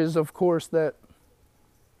here is, of course, that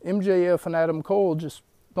MJF and Adam Cole just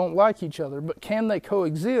don't like each other, but can they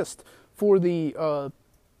coexist for a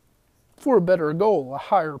better goal, a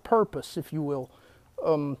higher purpose, if you will?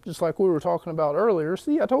 Just like we were talking about earlier.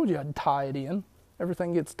 See, I told you I'd tie it in.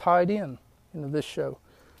 Everything gets tied in into this show.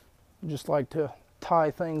 I just like to tie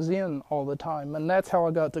things in all the time, and that's how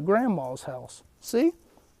I got to Grandma's house. See?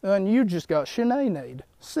 And you just got Shanae-nade.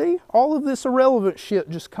 See? All of this irrelevant shit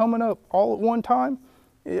just coming up all at one time.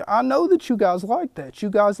 I know that you guys like that.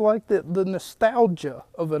 You guys like the nostalgia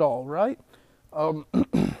of it all, right?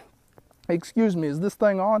 Excuse me, is this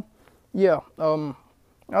thing on? Yeah,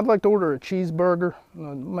 I'd like to order a cheeseburger,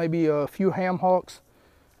 maybe a few ham hocks.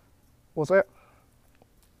 What's that?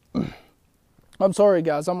 I'm sorry,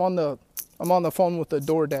 guys. I'm on the phone with the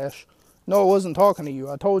DoorDash. No, I wasn't talking to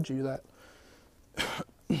you. I told you that.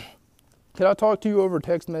 Can I talk to you over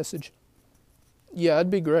text message? Yeah,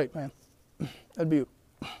 that'd be great, man. That'd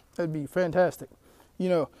be fantastic.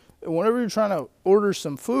 Whenever you're trying to order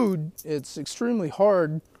some food, it's extremely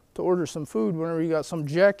hard to order some food whenever you got some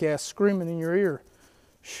jackass screaming in your ear.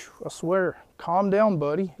 I swear, calm down,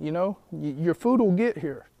 buddy. Your food will get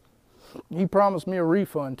here. He promised me a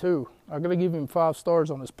refund, too. I got to give him 5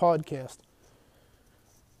 stars on his podcast.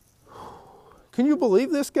 Can you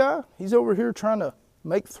believe this guy? He's over here trying to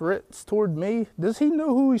make threats toward me. Does he know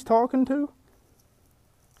who he's talking to?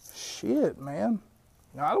 Shit, man.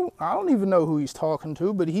 I don't even know who he's talking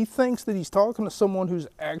to, but he thinks that he's talking to someone who's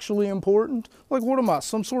actually important. Like, what am I,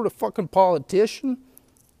 some sort of fucking politician?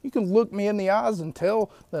 You can look me in the eyes and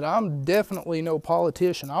tell that I'm definitely no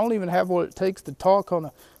politician. I don't even have what it takes to talk on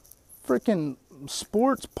a freaking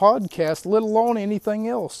sports podcast, let alone anything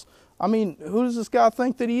else. I mean, who does this guy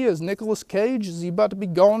think that he is? Nicolas Cage? Is he about to be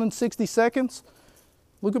gone in 60 seconds?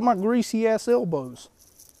 Look at my greasy ass elbows.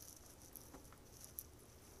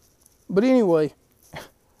 But anyway,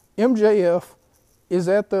 MJF is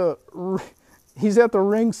he's at the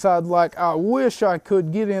ringside like, I wish I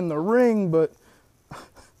could get in the ring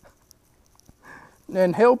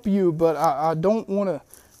and help you, but I don't want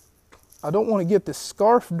to get this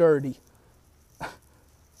scarf dirty.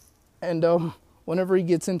 And whenever he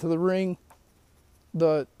gets into the ring,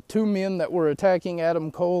 the 2 men that were attacking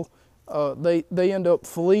Adam Cole, they end up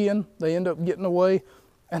fleeing. They end up getting away,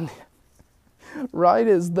 and right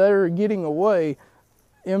as they're getting away,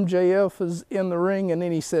 MJF is in the ring, and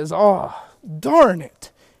then he says, "Oh, darn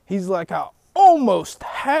it." He's like, I almost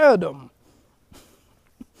had him.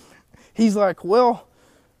 He's like, well,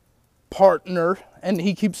 partner, and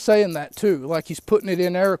he keeps saying that too, like he's putting it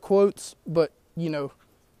in air quotes, but, you know,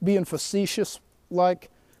 being facetious, like,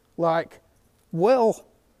 well,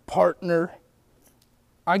 partner,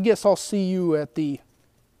 I guess I'll see you at the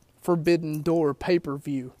Forbidden Door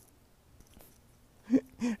pay-per-view.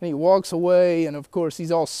 And he walks away, and of course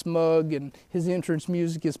he's all smug, and his entrance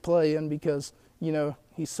music is playing because, you know,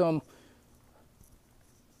 he's some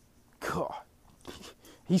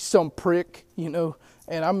prick, you know.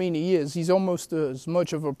 And I mean, he is. He's almost as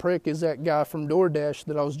much of a prick as that guy from DoorDash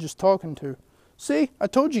that I was just talking to. See, I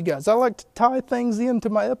told you guys, I like to tie things into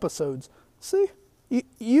my episodes. See,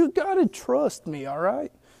 you gotta trust me, all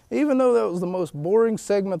right? Even though that was the most boring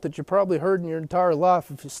segment that you probably heard in your entire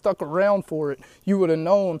life, if you stuck around for it, you would have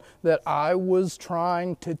known that I was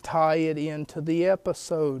trying to tie it into the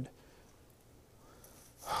episode.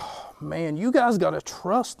 Man, you guys gotta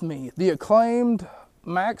trust me. The Acclaimed,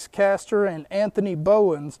 Max Caster, and Anthony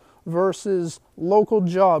Bowens versus local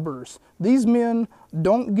jobbers. These men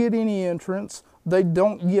don't get any entrance. They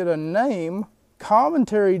don't get a name.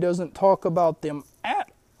 Commentary doesn't talk about them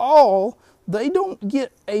at all. They don't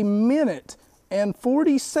get a minute and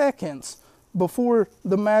 40 seconds before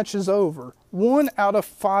the match is over. 1 out of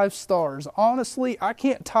 5 stars. Honestly, I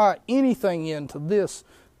can't tie anything into this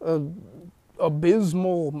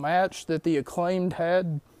abysmal match that the Acclaimed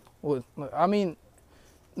had. With, I mean,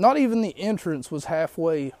 not even the entrance was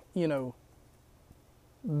halfway, you know,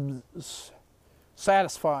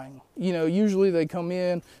 satisfying. You know, usually they come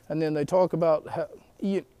in and then they talk about how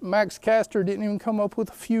Max Caster didn't even come up with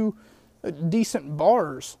a few decent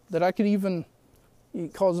bars that I could even. He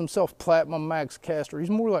calls himself Platinum Max Caster.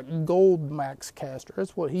 He's more like Gold Max Caster.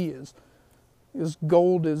 That's what he is. His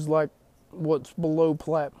gold is like what's below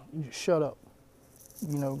platinum. You just shut up.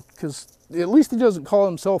 You know, because at least he doesn't call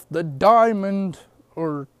himself the Diamond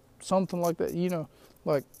or something like that. You know,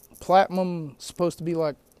 like platinum supposed to be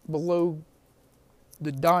like below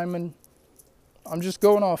the diamond. I'm just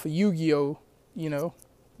going off of Yu-Gi-Oh, you know,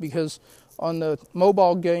 because on the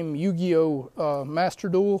mobile game Yu-Gi-Oh Master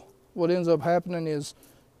Duel, what ends up happening is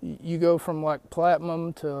you go from like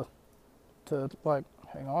platinum to like,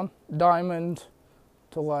 hang on, diamond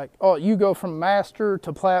to like, oh, you go from master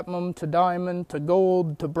to platinum to diamond to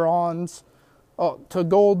gold to bronze, to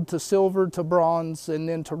gold to silver to bronze and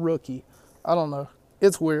then to rookie. I don't know.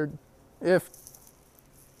 It's weird. If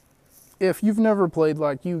you've never played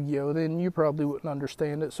like Yu-Gi-Oh, then you probably wouldn't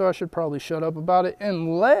understand it. So I should probably shut up about it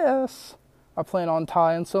unless I plan on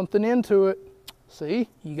tying something into it. See,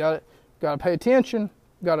 you gotta pay attention.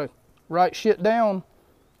 Gotta write shit down,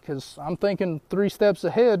 because I'm thinking 3 steps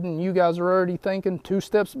ahead, and you guys are already thinking 2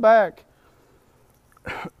 steps back.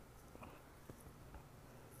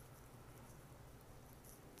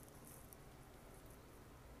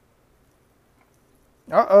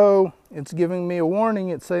 Uh-oh, it's giving me a warning.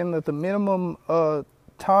 It's saying that the minimum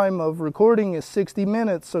time of recording is 60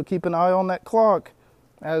 minutes, so keep an eye on that clock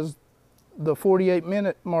as the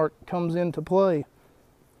 48-minute mark comes into play.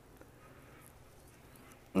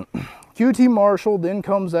 QT Marshall then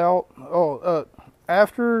comes out,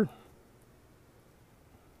 after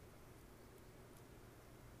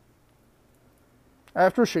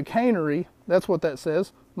chicanery, that's what that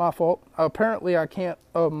says, my fault. Apparently I can't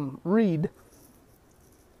read,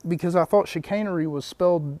 because I thought chicanery was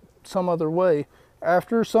spelled some other way.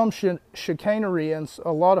 After some chicanery and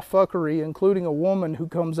a lot of fuckery, including a woman who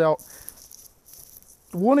comes out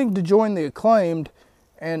wanting to join the Acclaimed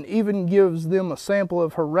and even gives them a sample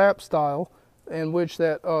of her rap style, in which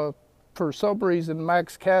that for some reason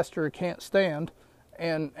Max Caster can't stand,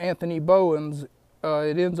 and Anthony Bowens,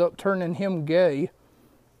 it ends up turning him gay.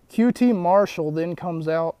 QT Marshall then comes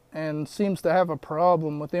out and seems to have a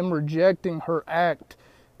problem with them rejecting her act,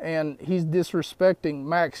 and he's disrespecting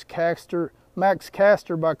Max Caster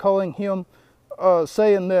by calling him,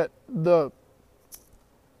 saying that the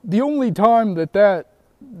only time that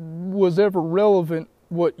was ever relevant,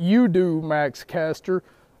 what you do, Max Caster,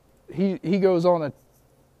 he goes on a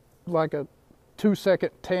 2-second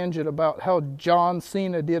tangent about how John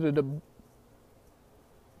Cena did it a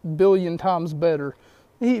billion times better.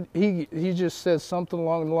 He just says something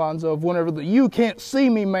along the lines of, whenever the You Can't See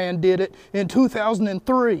Me man did it in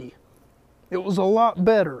 2003, it was a lot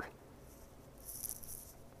better.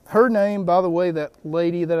 Her name, by the way, that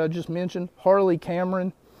lady that I just mentioned, Harley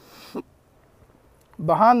Cameron,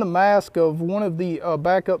 behind the mask of one of the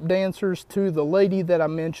backup dancers to the lady that I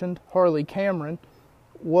mentioned, Harley Cameron,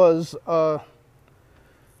 was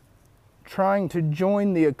trying to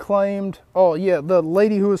join the Acclaimed. Oh yeah, the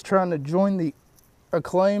lady who was trying to join the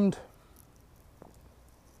acclaimed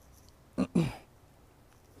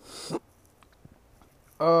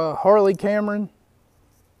Harley Cameron,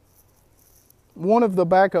 one of the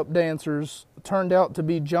backup dancers turned out to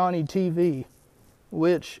be Johnny TV,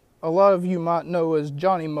 which a lot of you might know as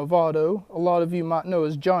Johnny Movado, a lot of you might know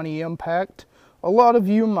as Johnny Impact, a lot of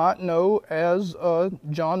you might know as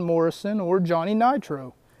John Morrison or Johnny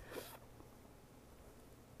Nitro.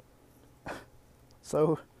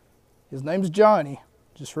 So, his name's Johnny.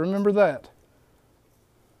 Just remember that.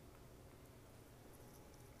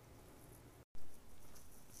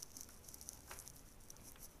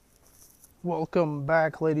 Welcome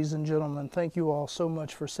back, ladies and gentlemen. Thank you all so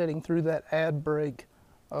much for sitting through that ad break.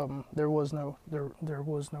 There was no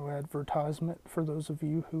advertisement for those of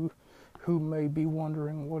you who may be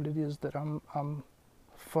wondering what it is that I'm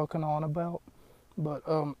fucking on about. But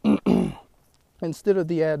instead of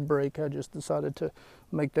the ad break, I just decided to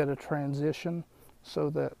make that a transition so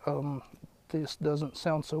that this doesn't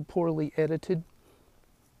sound so poorly edited.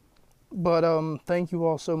 But thank you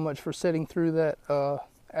all so much for sitting through that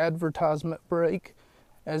advertisement break.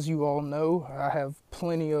 As you all know, I have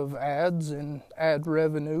plenty of ads and ad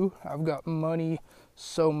revenue. I've got money,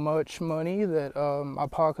 so much money that my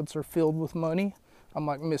pockets are filled with money. I'm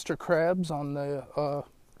like Mr. Krabs on the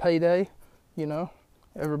Payday, you know.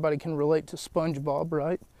 Everybody can relate to SpongeBob,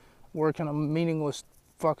 right? Working a meaningless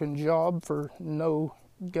fucking job for no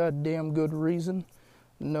goddamn good reason,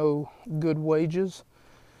 no good wages.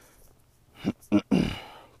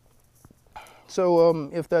 So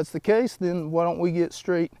if that's the case, then why don't we get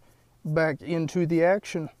straight back into the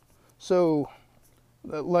action? So,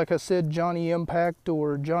 like I said, Johnny Impact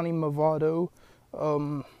or Johnny Movado.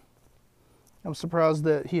 I'm surprised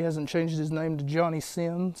that he hasn't changed his name to Johnny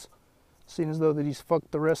Sins, seeing as though that he's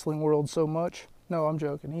fucked the wrestling world so much. No, I'm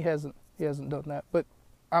joking. He hasn't done that. But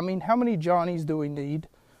I mean, how many Johnnies do we need?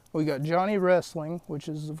 We got Johnny Wrestling, which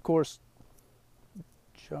is of course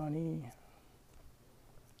Johnny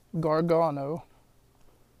Gargano,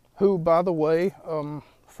 who, by the way,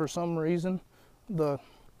 for some reason, the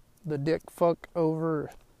dick fuck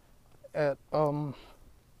over at the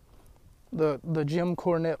Jim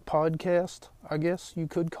Cornette podcast, I guess you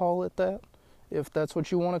could call it that, if that's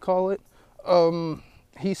what you want to call it.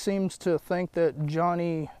 He seems to think that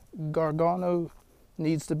Johnny Gargano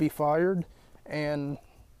needs to be fired, and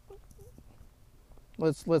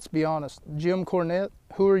let's be honest, Jim Cornette,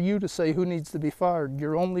 who are you to say who needs to be fired?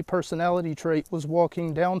 Your only personality trait was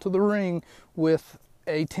walking down to the ring with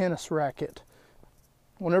a tennis racket.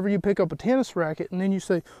 Whenever you pick up a tennis racket and then you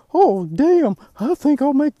say, "Oh damn, I think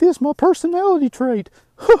I'll make this my personality trait,"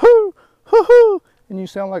 hoo-hoo, hoo-hoo, and you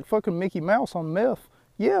sound like fucking Mickey Mouse on meth.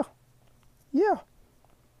 Yeah. You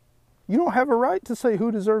don't have a right to say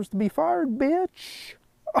who deserves to be fired, bitch.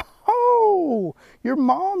 Oh, your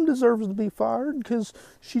mom deserves to be fired because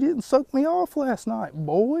she didn't suck me off last night,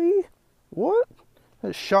 boy. What?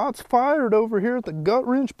 Shots fired over here at the Gut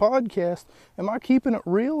Wrench podcast. Am I keeping it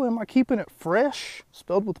real? Am I keeping it fresh?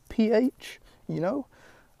 Spelled with a PH, you know?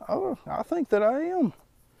 Oh, I think that I am.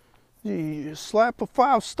 You slap a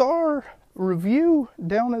 5-star review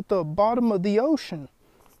down at the bottom of the ocean.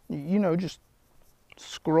 You know, just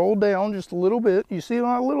scroll down just a little bit. You see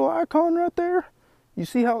my little icon right there? You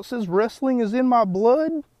see how it says wrestling is in my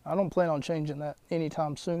blood? I don't plan on changing that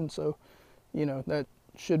anytime soon, so, you know, that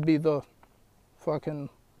should be the fucking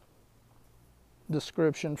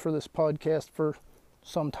description for this podcast for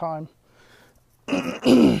some time.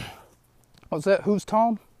 Was that who's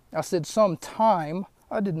Tom? I said some time.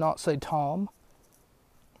 I did not say Tom.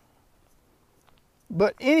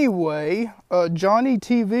 But anyway, Johnny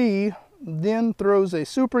TV then throws a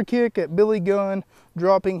super kick at Billy Gunn,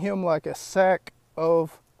 dropping him like a sack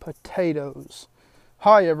of potatoes.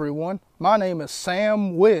 Hi everyone, my name is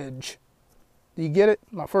Sam Wedge. Do you get it?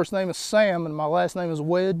 My first name is Sam and my last name is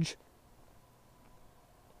Wedge.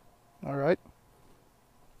 Alright.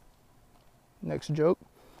 Next joke.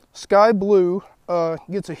 Sky Blue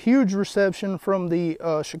gets a huge reception from the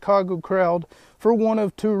Chicago crowd for one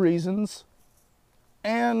of two reasons.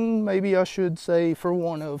 And maybe I should say for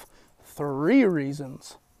one of three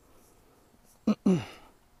reasons.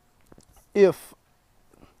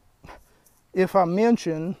 If I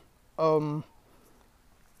mention,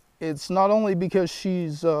 it's not only because she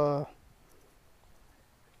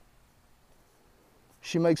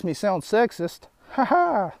makes me sound sexist.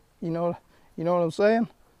 Haha, you know what I'm saying?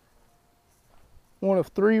 One of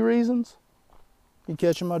three reasons. You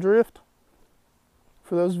catching my drift?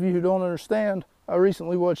 For those of you who don't understand, I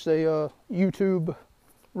recently watched a YouTube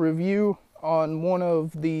review on one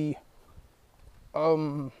of the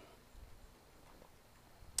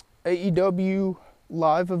AEW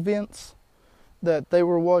live events, that they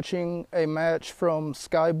were watching a match from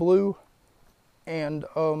Sky Blue, and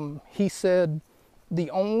he said the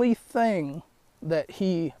only thing that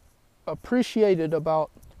he appreciated about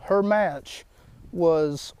her match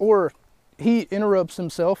was, or he interrupts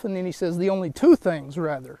himself and then he says the only two things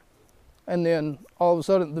rather, and then all of a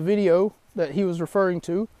sudden the video that he was referring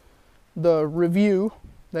to, the review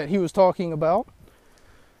that he was talking about,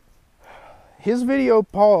 his video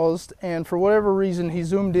paused, and for whatever reason he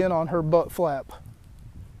zoomed in on her butt flap.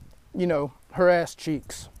 You know, her ass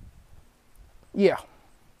cheeks. Yeah.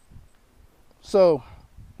 So,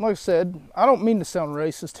 like I said, I don't mean to sound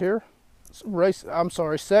racist here.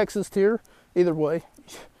 Sexist here. Either way.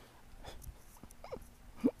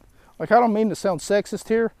 Like, I don't mean to sound sexist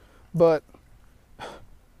here, but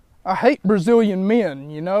I hate Brazilian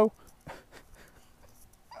men, you know?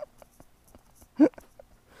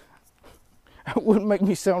 It wouldn't make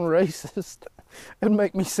me sound racist. It'd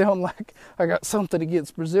make me sound like I got something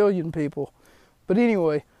against Brazilian people. But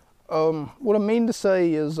anyway, what I mean to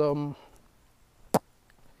say is,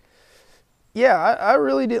 yeah, I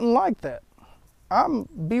really didn't like that. I'm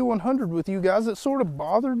B100 with you guys. It sort of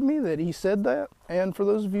bothered me that he said that. And for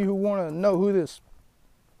those of you who want to know who this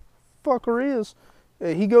fucker is,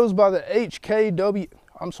 he goes by the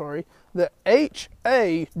the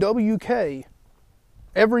HAWK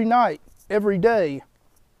every night, every day.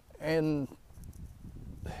 And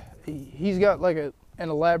he's got like an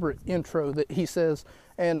elaborate intro that he says,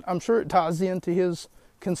 and I'm sure it ties into his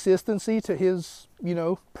consistency, to his, you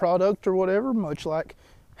know, product or whatever, much like,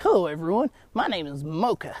 hello everyone, my name is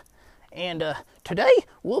Mocha, and today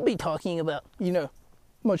we'll be talking about, you know,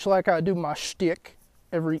 much like I do my shtick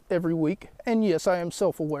every week. And yes, I am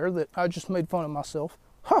self-aware that I just made fun of myself.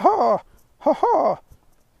 Ha ha, ha ha,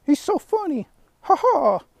 he's so funny, ha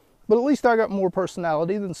ha. But at least I got more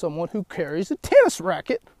personality than someone who carries a tennis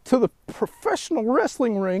racket to the professional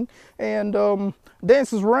wrestling ring and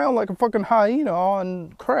dances around like a fucking hyena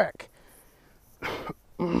on crack.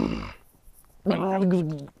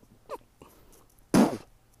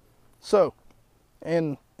 So,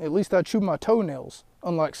 and at least I chew my toenails,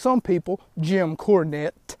 unlike some people. Jim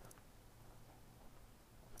Cornette.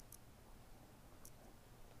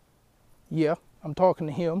 Yeah, I'm talking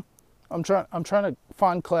to him. I'm trying to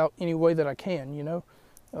find clout any way that I can, you know.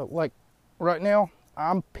 Like right now,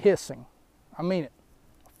 I'm pissing. I mean it.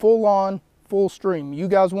 Full on, full stream. You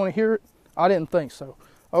guys want to hear it? I didn't think so.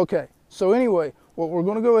 Okay. So anyway, what we're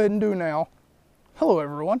going to go ahead and do now. Hello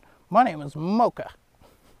everyone. My name is Mocha.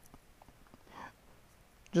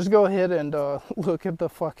 Just go ahead and look at the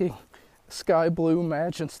fucking Sky Blue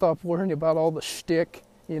match and stop worrying about all the shtick,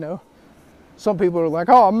 you know. Some people are like,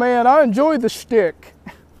 oh man, I enjoyed the shtick.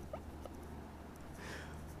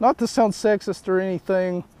 Not to sound sexist or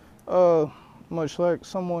anything, much like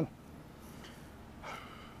someone.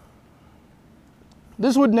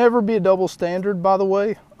 This would never be a double standard, by the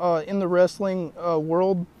way, in the wrestling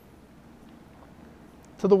world.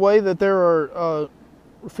 To the way that there are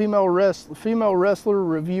female wrestler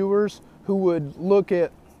reviewers who would look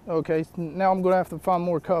at, okay, now I'm going to have to find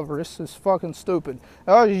more cover. This is fucking stupid.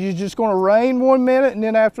 Oh, you're just going to rain 1 minute, and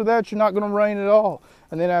then after that, you're not going to rain at all.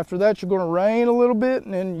 And then after that, you're going to rain a little bit,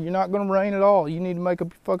 and then you're not going to rain at all. You need to make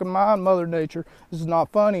up your fucking mind, Mother Nature. This is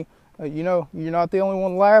not funny. You know, you're not the only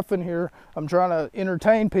one laughing here. I'm trying to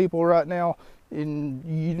entertain people right now, and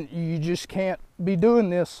you just can't be doing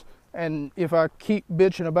this. And if I keep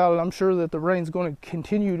bitching about it, I'm sure that the rain's going to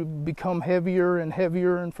continue to become heavier and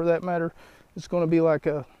heavier, and for that matter, it's going to be like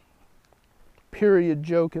a period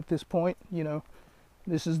joke at this point, you know.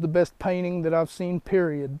 This is the best painting that I've seen,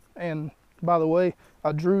 period. And by the way,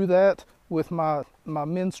 I drew that with my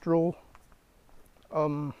menstrual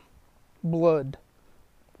blood,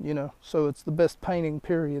 you know. So it's the best painting,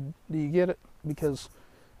 period. Do you get it? Because,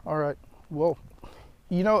 all right, well,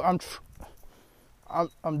 you know,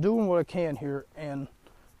 I'm doing what I can here, and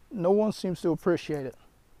no one seems to appreciate it.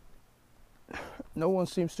 No one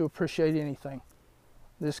seems to appreciate anything.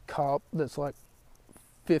 This cop that's like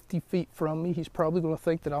 50 feet from me, he's probably going to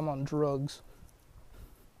think that I'm on drugs.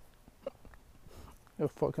 It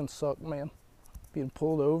fucking suck, man. Being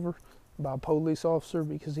pulled over by a police officer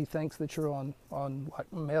because he thinks that you're on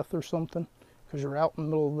like meth or something, because you're out in the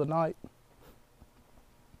middle of the night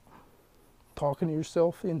talking to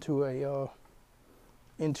yourself into a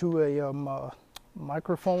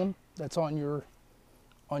microphone that's on your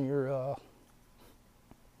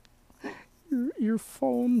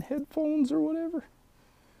phone headphones or whatever.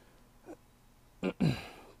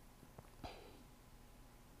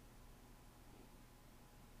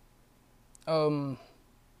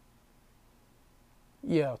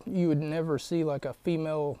 yeah, you would never see like a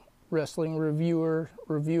female wrestling reviewer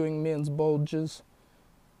reviewing men's bulges.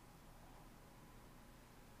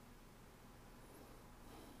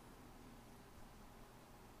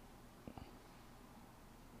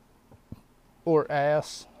 Or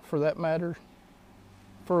ass, for that matter.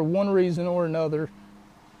 For one reason or another,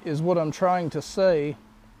 is what I'm trying to say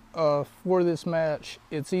for this match.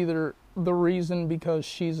 It's either the reason because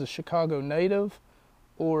she's a Chicago native,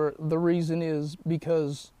 or the reason is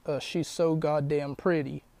because she's so goddamn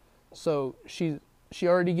pretty. So she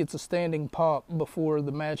already gets a standing pop before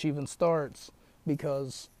the match even starts,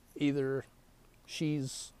 because either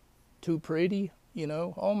she's too pretty, you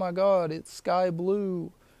know, oh my god, it's sky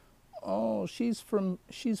blue. Oh, she's from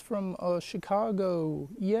Chicago.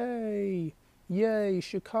 Yay. Yay,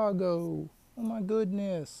 Chicago. Oh my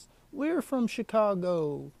goodness. We're from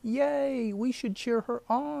Chicago. Yay, we should cheer her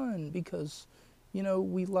on because, you know,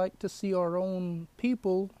 we like to see our own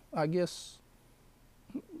people, I guess,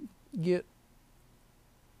 get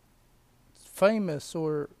famous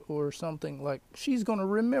or something. Like, she's going to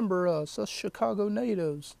remember us Chicago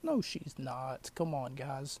natives. No, she's not. Come on,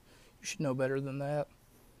 guys. You should know better than that.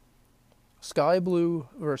 Sky Blue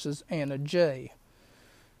versus Anna Jay.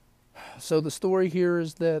 So the story here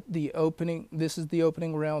is that this is the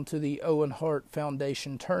opening round to the Owen Hart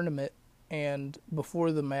Foundation tournament, and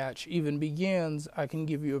before the match even begins, I can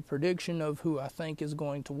give you a prediction of who I think is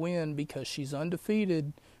going to win, because she's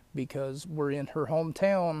undefeated, because we're in her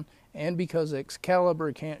hometown, and because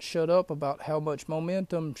Excalibur can't shut up about how much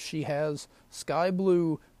momentum she has. Sky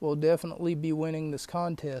Blue will definitely be winning this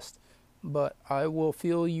contest. But I will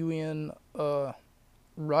fill you in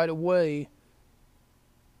right away,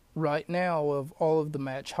 right now, of all of the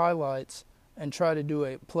match highlights and try to do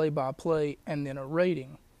a play-by-play and then a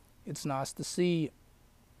rating. It's nice to see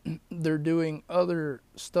they're doing other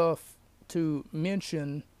stuff to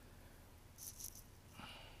mention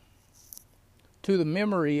to the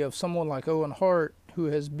memory of someone like Owen Hart, who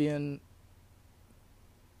has been,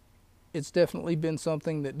 it's definitely been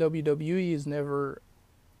something that WWE has never,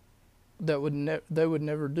 they would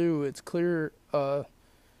never do. It's clear as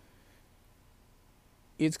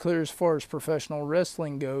far as professional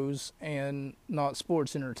wrestling goes and not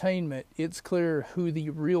sports entertainment. It's clear who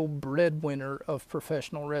the real breadwinner of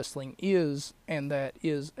professional wrestling is, and that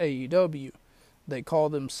is AEW. They call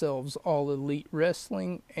themselves All Elite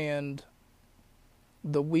Wrestling, and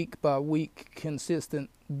the week by week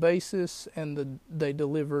consistent basis, and they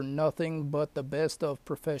deliver nothing but the best of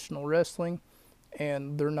professional wrestling.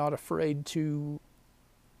 And they're not afraid to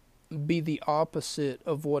be the opposite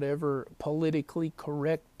of whatever politically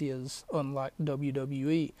correct is, unlike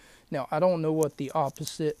WWE. Now, I don't know what the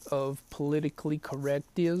opposite of politically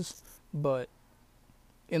correct is, but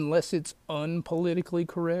unless it's unpolitically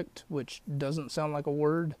correct, which doesn't sound like a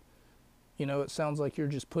word, you know, it sounds like you're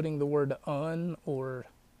just putting the word un, or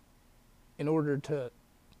in order to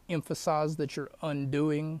emphasize that you're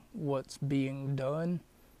undoing what's being done.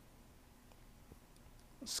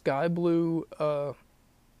 Sky Blue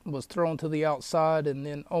was thrown to the outside and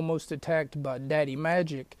then almost attacked by Daddy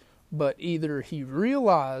Magic, but either he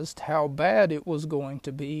realized how bad it was going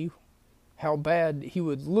to be, how bad he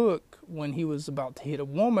would look when he was about to hit a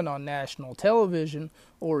woman on national television,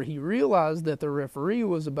 or he realized that the referee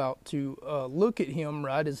was about to look at him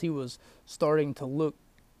right as he was starting to look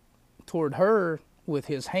toward her with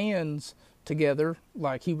his hands together,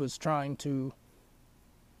 like he was trying to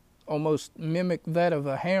almost mimic that of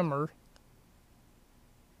a hammer,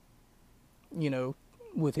 you know,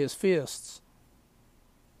 with his fists.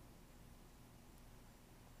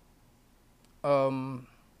 Thrown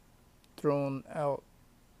out.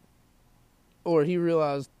 Or he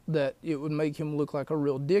realized that it would make him look like a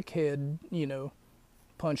real dickhead, you know,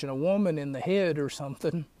 punching a woman in the head or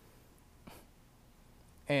something.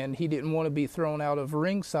 And he didn't want to be thrown out of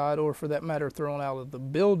ringside, or for that matter, thrown out of the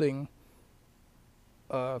building.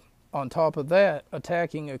 On top of that,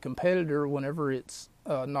 attacking a competitor whenever it's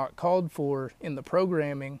not called for in the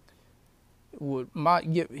programming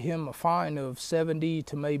might get him a fine of $70,000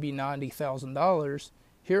 to maybe $90,000.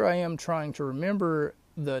 Here I am trying to remember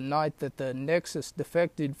the night that the Nexus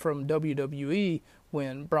defected from WWE,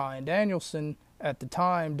 when Bryan Danielson, at the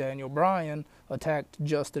time Daniel Bryan, attacked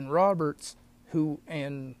Justin Roberts, who,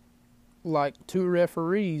 and like 2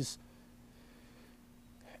 referees,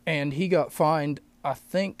 and he got fined, I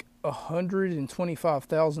think,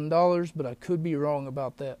 $125,000, but I could be wrong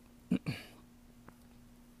about that.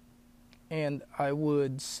 And I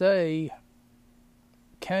would say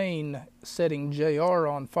Kane setting JR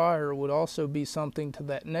on fire would also be something to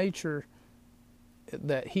that nature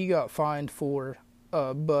that he got fined for,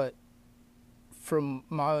 but from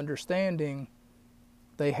my understanding,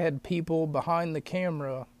 they had people behind the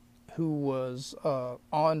camera who was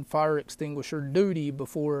on fire extinguisher duty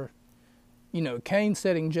before, Kane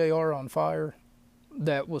setting JR on fire.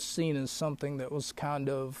 That was seen as something that was kind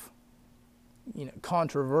of,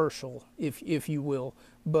 controversial, if you will.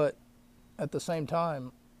 But at the same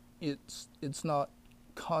time, it's not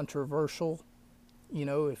controversial,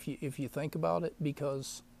 if you think about it,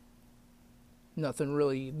 because nothing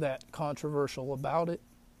really that controversial about it.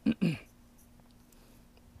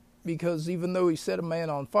 Because even though he set a man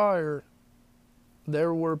on fire,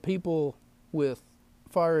 there were people with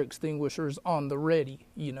fire extinguishers on the ready,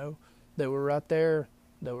 They were right there,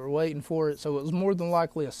 they were waiting for it, so it was more than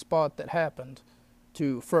likely a spot that happened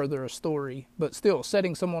to further a story. But still,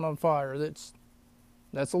 setting someone on fire, that's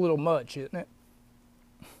a little much, isn't it?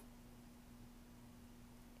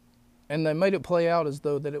 And they made it play out as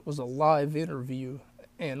though that it was a live interview,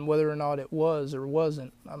 and whether or not it was or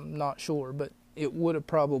wasn't, I'm not sure, but it would have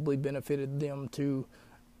probably benefited them to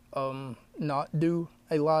not do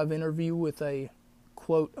a live interview with a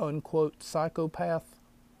quote-unquote psychopath.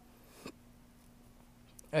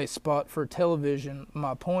 A spot for television.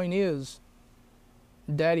 My point is,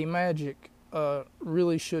 Daddy Magic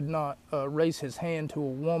really should not raise his hand to a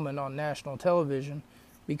woman on national television,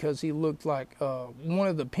 because he looked like one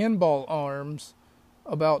of the pinball arms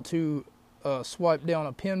about to swiped down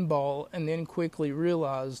a pinball and then quickly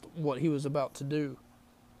realized what he was about to do.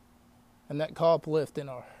 And that cop left in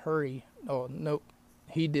a hurry. Oh, nope,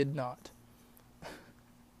 he did not.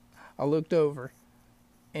 I looked over,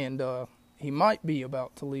 and he might be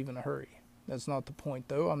about to leave in a hurry. That's not the point,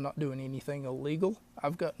 though. I'm not doing anything illegal.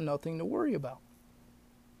 I've got nothing to worry about.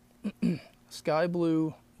 Sky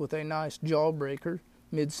Blue with a nice jawbreaker,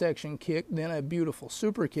 midsection kick, then a beautiful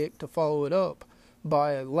super kick to follow it up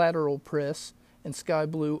by a lateral press, and Sky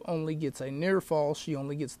Blue only gets a near fall. She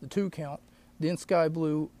only gets the 2 count. Then Sky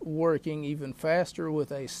Blue working even faster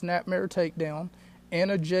with a snapmare takedown.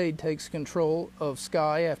 Anna Jade takes control of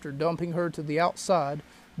Sky after dumping her to the outside,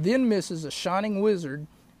 then misses a Shining Wizard,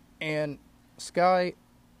 and Sky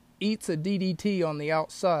eats a DDT on the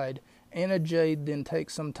outside. Anna Jade then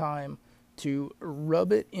takes some time to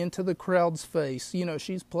rub it into the crowd's face.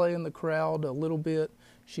 She's playing the crowd a little bit.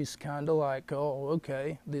 She's kind of like, oh,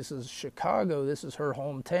 okay, this is Chicago. This is her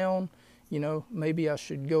hometown. Maybe I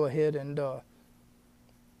should go ahead and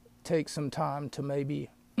take some time to maybe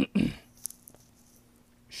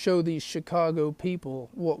show these Chicago people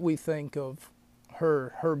what we think of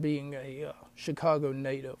her being a Chicago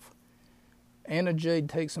native. Anna Jade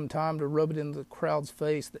takes some time to rub it into the crowd's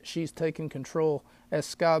face that she's taking control, as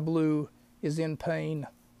Sky Blue is in pain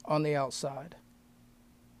on the outside.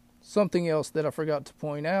 Something else that I forgot to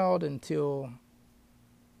point out until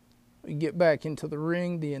we get back into the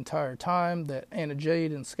ring, the entire time that Anna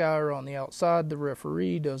Jade and Sky are on the outside, the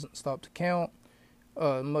referee doesn't stop to count.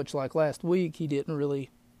 Much like last week, he didn't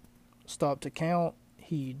really stop to count.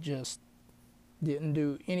 He just didn't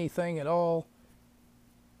do anything at all.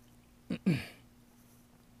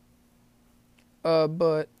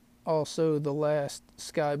 But also the last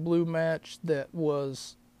Sky Blue match that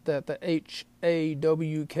the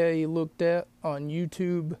HAWK looked at on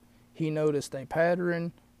YouTube, he noticed a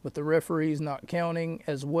pattern with the referees not counting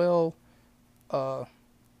as well.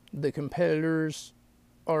 The competitors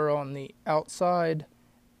are on the outside,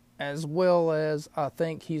 as well as I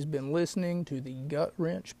think he's been listening to the Gut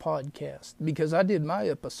Wrench podcast, because I did my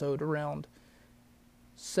episode around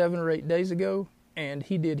 7 or 8 days ago, and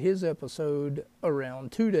he did his episode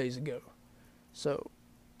around 2 days ago. So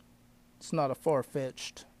it's not a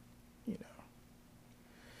far-fetched,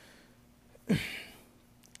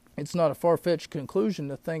 it's not a far-fetched conclusion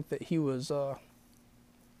to think that he was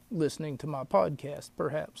listening to my podcast,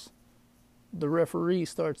 perhaps. The referee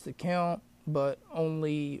starts to count, but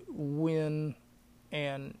only when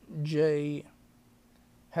and Jay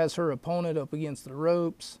has her opponent up against the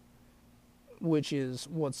ropes, which is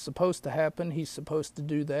what's supposed to happen. He's supposed to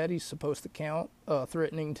do that. He's supposed to count,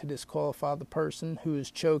 threatening to disqualify the person who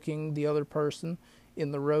is choking the other person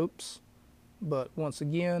in the ropes. But once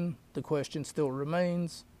again, the question still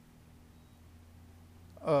remains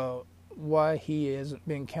why he hasn't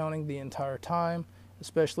been counting the entire time,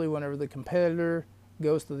 especially whenever the competitor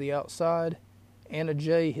goes to the outside. Anna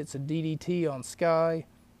Jay hits a DDT on Sky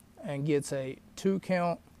and gets a 2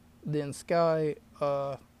 count. Then Sky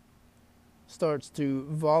starts to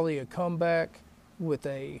volley a comeback with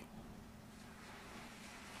a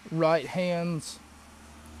right hands,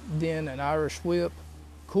 then an Irish whip.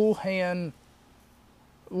 Cool Hand,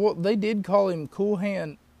 well, they did call him Cool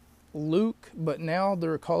Hand Luke, but now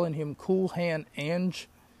they're calling him Cool Hand Ange,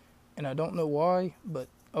 and I don't know why, but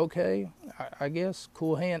okay, I guess.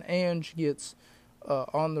 Cool Hand Ange gets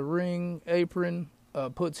on the ring apron,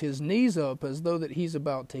 puts his knees up as though that he's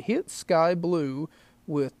about to hit Sky Blue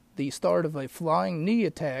with the start of a flying knee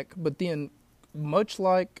attack, but then, much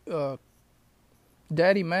like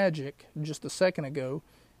Daddy Magic just a second ago,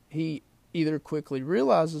 he either quickly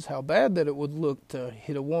realizes how bad that it would look to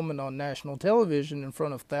hit a woman on national television in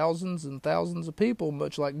front of thousands and thousands of people,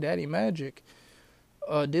 much like Daddy Magic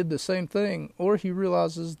did the same thing, or he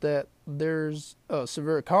realizes that there's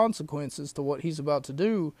severe consequences to what he's about to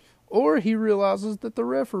do, or he realizes that the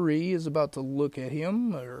referee is about to look at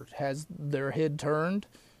him or has their head turned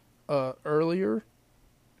earlier.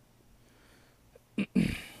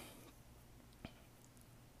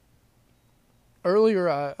 Earlier,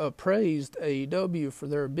 I praised AEW for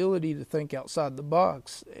their ability to think outside the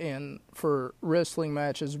box and for wrestling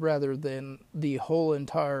matches rather than the whole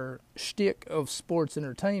entire shtick of sports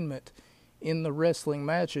entertainment. In the wrestling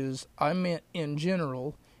matches, I meant in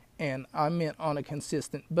general, and I meant on a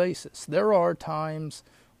consistent basis. There are times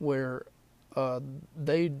where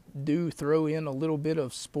they do throw in a little bit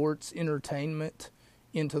of sports entertainment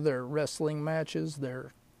into their wrestling matches.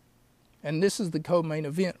 And this is the co-main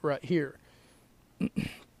event right here.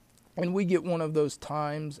 And we get one of those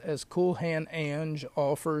times as Cool Hand Ange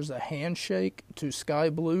offers a handshake to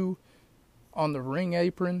Sky Blue on the ring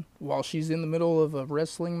apron while she's in the middle of a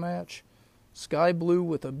wrestling match. Sky Blue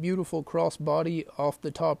with a beautiful crossbody off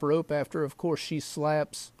the top rope after, of course, she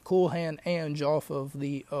slaps Cool Hand Ange off of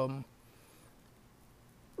the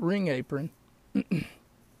ring apron.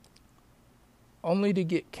 Only to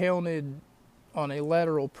get counted on a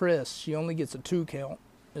lateral press. She only gets a 2 count.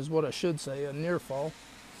 Is what I should say, a near fall.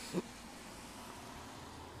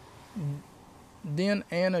 Then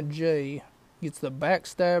Anna Jay gets the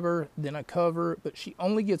backstabber, then a cover, but she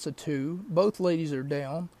only gets a 2. Both ladies are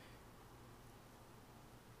down.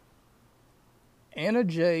 Anna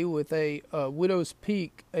Jay with a Widow's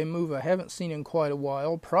Peak, a move I haven't seen in quite a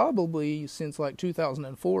while, probably since like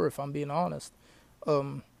 2004 if I'm being honest.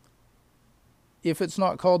 If it's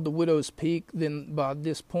not called the Widow's Peak, then by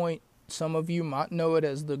this point some of you might know it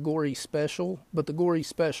as the Gory Special, but the Gory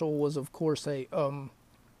Special was, of course, a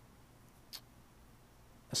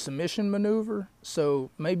submission maneuver, so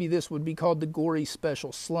maybe this would be called the Gory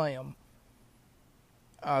Special Slam.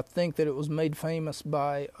 I think that it was made famous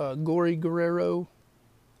by Gory Guerrero,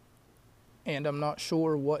 and I'm not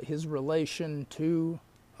sure what his relation to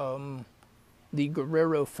the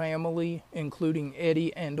Guerrero family, including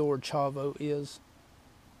Eddie and or Chavo, is.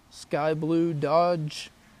 Sky Blue dodges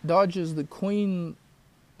the Queen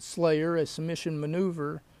Slayer, a submission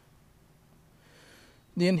maneuver,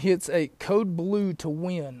 then hits a Code Blue to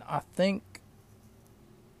win. I think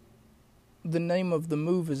the name of the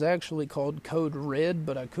move is actually called Code Red,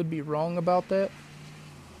 but I could be wrong about that.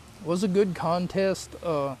 It was a good contest.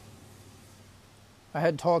 I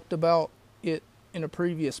had talked about it in a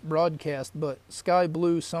previous broadcast, but Sky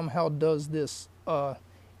Blue somehow does this,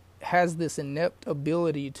 has this inept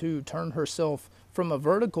ability to turn herself from a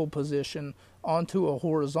vertical position onto a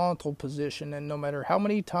horizontal position, and no matter how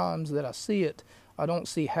many times that I see it, I don't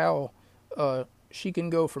see how she can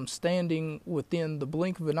go from standing within the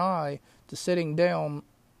blink of an eye to sitting down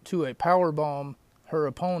to a powerbomb her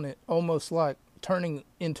opponent, almost like turning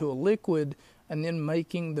into a liquid and then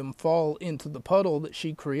making them fall into the puddle that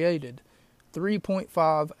she created.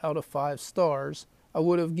 3.5 out of 5 stars. I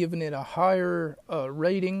would have given it a higher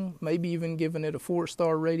rating, maybe even given it a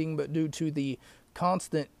 4-star rating, but due to the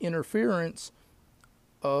constant interference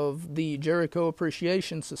of the Jericho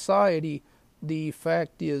Appreciation Society, the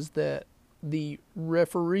fact is that the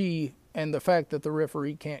referee, and the fact that the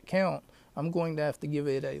referee can't count, I'm going to have to give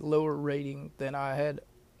it a lower rating than I had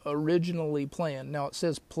originally planned. Now it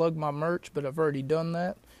says plug my merch, but I've already done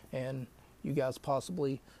that, and you guys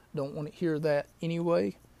possibly don't want to hear that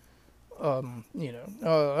anyway.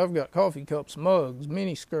 I've got coffee cups, mugs,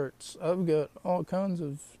 mini skirts. I've got all kinds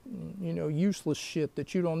of, useless shit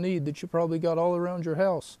that you don't need that you probably got all around your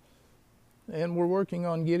house. And we're working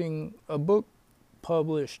on getting a book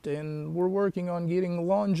published, and we're working on getting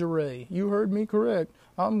lingerie. You heard me correct.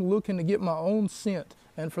 I'm looking to get my own scent.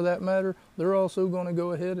 And for that matter, they're also going to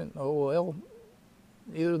go ahead and,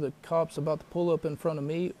 either the cop's about to pull up in front of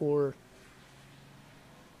me or...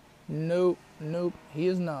 Nope, he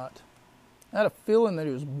is not. I had a feeling that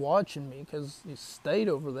he was watching me because he stayed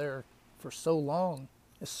over there for so long.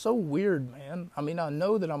 It's so weird, man. I mean, I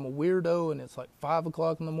know that I'm a weirdo and it's like 5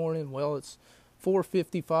 o'clock in the morning. Well, it's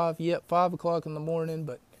 4:55, yet 5 o'clock in the morning,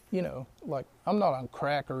 but, I'm not on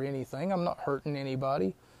crack or anything. I'm not hurting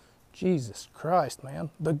anybody. Jesus Christ, man.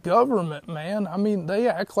 The government, man. I mean, they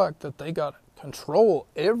act like that they got to control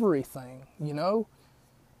everything, you know?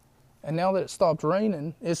 And now that it stopped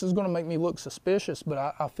raining, this is going to make me look suspicious,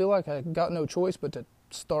 but I feel like I got no choice but to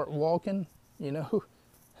start walking, you know?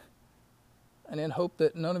 And then hope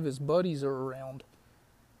that none of his buddies are around.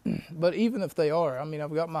 But even if they are, I mean,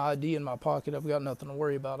 I've got my ID in my pocket. I've got nothing to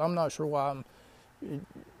worry about. I'm not sure why I'm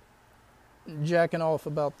jacking off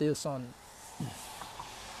about this on,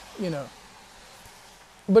 you know.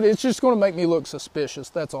 But it's just going to make me look suspicious,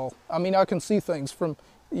 that's all. I mean, I can see things from,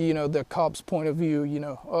 you know, the cop's point of view, you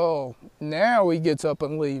know. Oh, now he gets up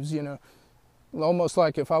and leaves, you know. Almost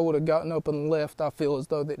like if I would have gotten up and left, I feel as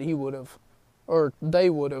though that he would have, or they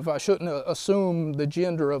would have. I shouldn't assume the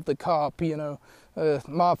gender of the cop, you know.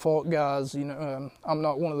 My fault, guys, you know. I'm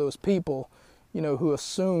not one of those people, you know, who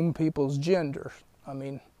assume people's gender. I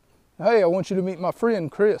mean, hey, I want you to meet my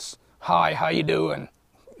friend, Chris. Hi, how you doing?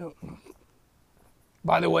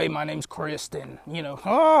 By the way, my name's Kristen, you know.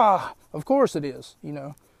 Of course it is, you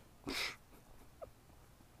know.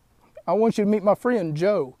 I want you to meet my friend,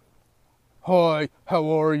 Joe. Hi, how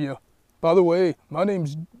are you? By the way, my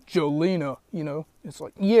name's Jolena, you know. It's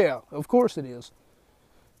like, yeah, of course it is.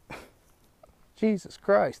 Jesus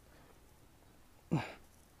Christ.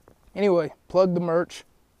 Anyway, plug the merch,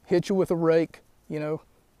 hit you with a rake, you know,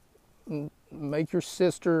 and make your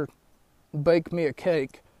sister bake me a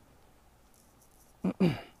cake.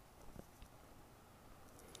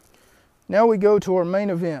 Now we go to our main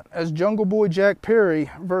event as Jungle Boy Jack Perry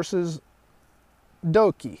versus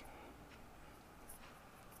Doki.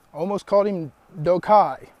 Almost called him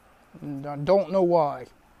Dokai, and I don't know why.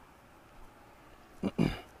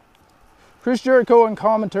 Chris Jericho in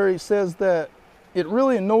commentary says that it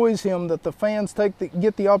really annoys him that the fans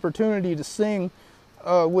get the opportunity to sing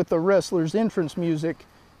with the wrestler's entrance music.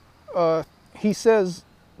 He says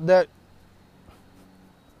that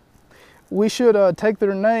we should take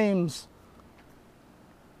their names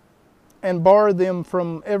and bar them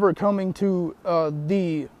from ever coming to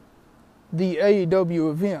the AEW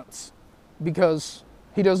events because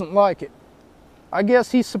he doesn't like it. I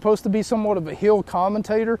guess he's supposed to be somewhat of a heel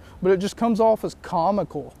commentator, but it just comes off as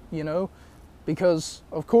comical, you know, because,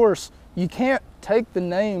 of course, you can't take the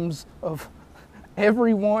names of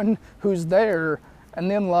everyone who's there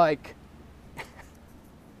and then, like,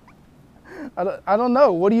 I don't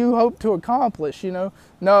know, what do you hope to accomplish, you know?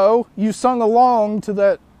 No, you sung along to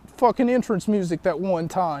that fucking entrance music that one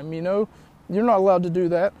time, you know? You're not allowed to do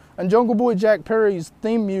that. And Jungle Boy Jack Perry's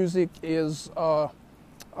theme music is, oh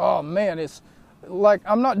man, it's like,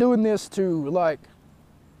 I'm not doing this to, like,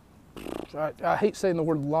 I hate saying the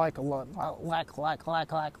word like a lot. Like.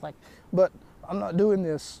 But I'm not doing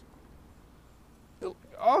this.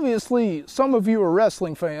 Obviously, some of you are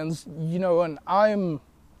wrestling fans, you know, and I'm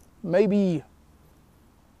maybe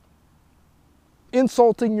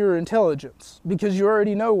insulting your intelligence because you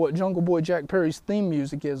already know what Jungle Boy Jack Perry's theme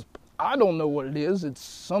music is. I don't know what it is. It's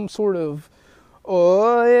some sort of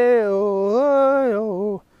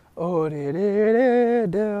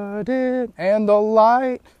and the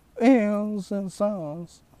light ends and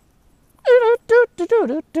sounds.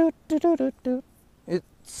 It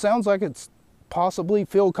sounds like it's possibly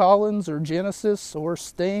Phil Collins or Genesis or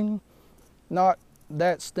Sting. Not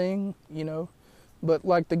that Sting, you know, but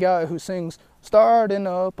like the guy who sings starting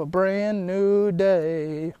up a brand new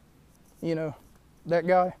day, you know, that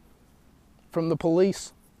guy from The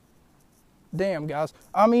Police. Damn, guys,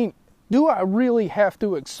 I mean, do I really have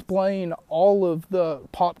to explain all of the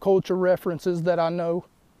pop culture references that I know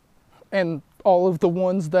and all of the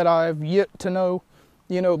ones that I've yet to know,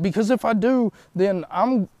 you know, because if I do, then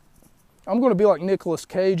I'm going to be like Nicolas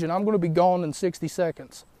Cage and I'm going to be gone in 60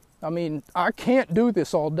 seconds. I mean, I can't do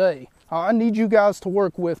this all day. I need you guys to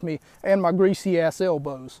work with me and my greasy ass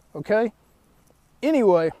elbows, okay?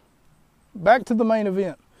 Anyway, back to the main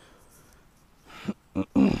event.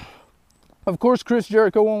 Of course, Chris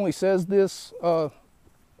Jericho only says this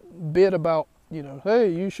bit about, you know,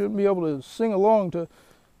 hey, you shouldn't be able to sing along to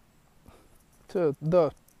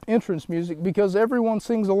the entrance music because everyone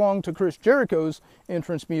sings along to Chris Jericho's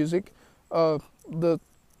entrance music. The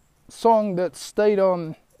song that stayed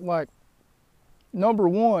on, like,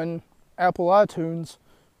 #1 Apple iTunes,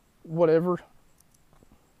 whatever,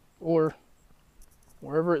 or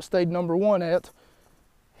wherever it stayed #1 at,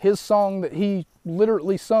 his song that he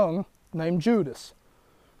literally sung, named Judas.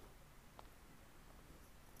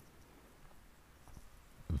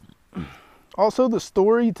 Also, the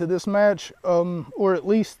story to this match, or at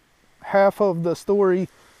least half of the story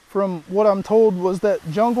from what I'm told, was that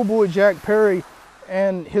Jungle Boy Jack Perry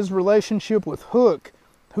and his relationship with Hook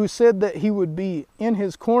who said that he would be in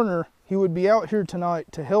his corner. He would be out here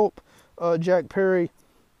tonight to help Jack Perry.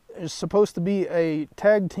 Is supposed to be a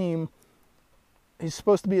tag team. He's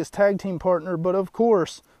supposed to be his tag team partner, but of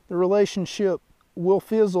course the relationship will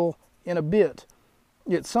fizzle in a bit.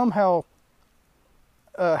 It somehow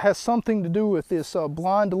has something to do with this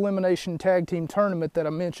blind elimination tag team tournament that I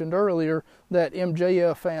mentioned earlier that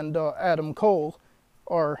MJF and Adam Cole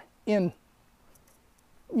are in.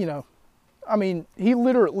 You know, I mean, he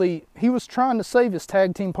was trying to save his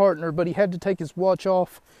tag team partner, but he had to take his watch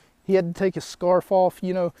off. He had to take his scarf off,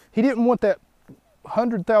 you know. He didn't want that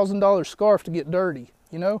 $100,000 scarf to get dirty,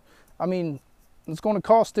 you know. I mean, it's going to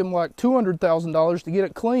cost him like $200,000 to get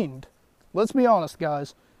it cleaned. Let's be honest,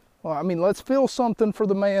 guys. Well, I mean, let's feel something for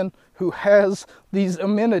the man who has these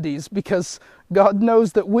amenities, because God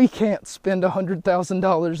knows that we can't spend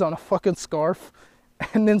 $100,000 on a fucking scarf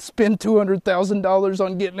and then spend $200,000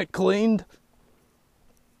 on getting it cleaned.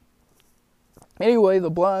 Anyway,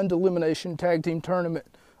 the blind elimination tag team tournament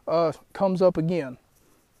comes up again,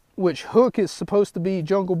 which Hook is supposed to be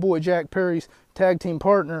Jungle Boy Jack Perry's tag team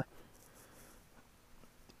partner.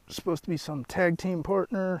 Supposed to be some tag team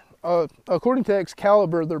partner. According to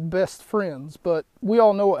Excalibur, they're best friends, but we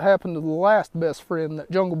all know what happened to the last best friend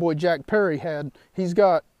that Jungle Boy Jack Perry had. He's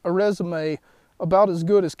got a resume about as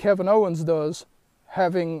good as Kevin Owens does,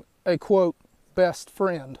 having a, quote, best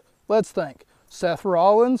friend. Let's think. Seth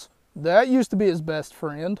Rollins, that used to be his best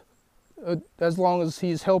friend, as long as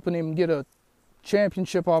he's helping him get a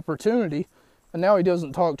championship opportunity, and now he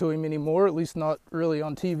doesn't talk to him anymore, at least not really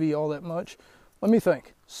on TV all that much. Let me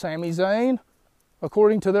think. Sami Zayn,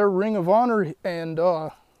 according to their Ring of Honor and,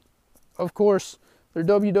 of course, their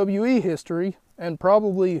WWE history, and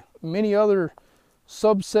probably many other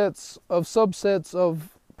subsets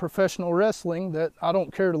of professional wrestling that I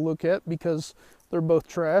don't care to look at because they're both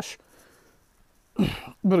trash.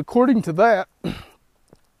 But according to that,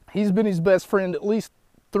 he's been his best friend at least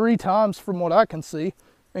 3 times from what I can see,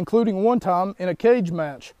 including one time in a cage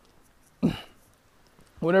match,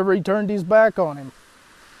 whenever he turned his back on him.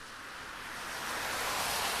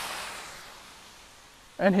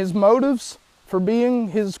 And his motives for being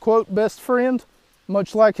his, quote, best friend,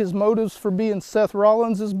 much like his motives for being Seth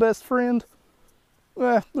Rollins' best friend,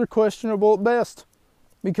 they're questionable at best.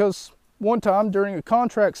 Because one time during a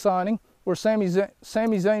contract signing where Sami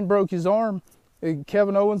Zayn broke his arm,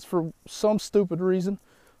 Kevin Owens for some stupid reason,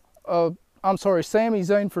 Sami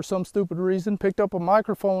Zayn for some stupid reason picked up a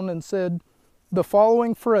microphone and said the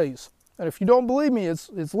following phrase. And if you don't believe me,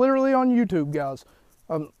 it's literally on YouTube, guys.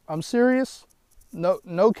 I'm serious.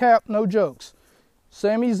 No cap, no jokes.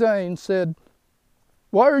 Sami Zayn said,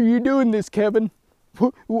 "Why are you doing this, Kevin?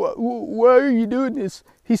 Why are you doing this?"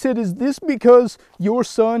 He said, "Is this because your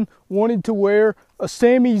son wanted to wear a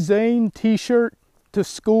Sami Zayn t-shirt to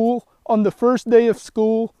school on the first day of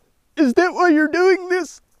school? Is that why you're doing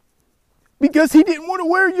this? Because he didn't want to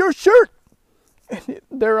wear your shirt?" And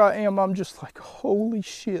there I am. I'm just like, holy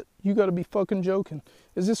shit. You got to be fucking joking.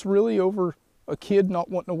 Is this really over a kid not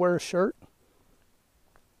wanting to wear a shirt?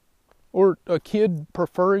 Or a kid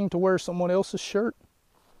preferring to wear someone else's shirt?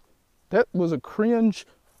 That was a cringe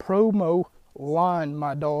promo line,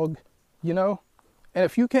 my dog. You know? And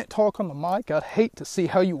if you can't talk on the mic, I'd hate to see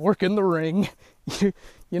how you work in the ring.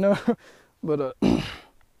 You know? But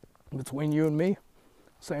between you and me,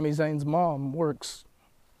 Sami Zayn's mom works...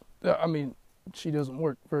 she doesn't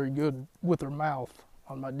work very good with her mouth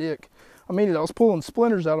on my dick. I was pulling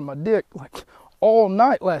splinters out of my dick like all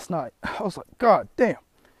night last night. I was like, God damn.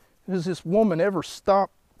 Does this woman ever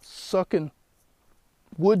stop sucking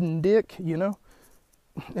wooden dick, you know?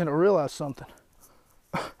 And I realized something.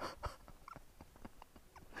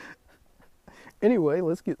 Anyway,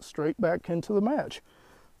 let's get straight back into the match.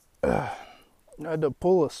 I had to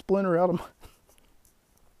pull a splinter out of my...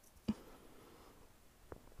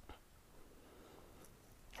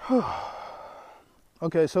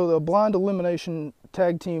 Okay, so the blind elimination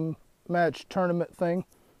tag team match tournament thing.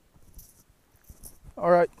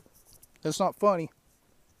 Alright, it's not funny.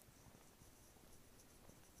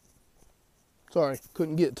 Sorry,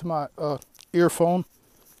 couldn't get to my earphone.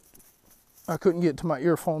 I couldn't get to my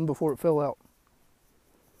earphone before it fell out.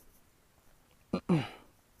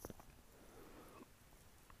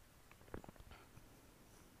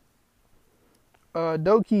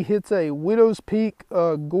 Doki hits a Widow's Peak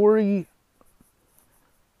gory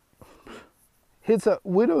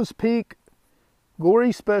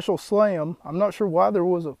special slam. I'm not sure why there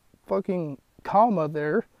was a fucking comma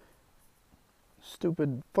there.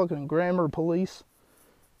 Stupid fucking grammar police.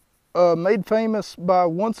 Made famous by,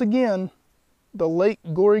 once again, the late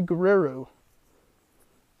Gory Guerrero.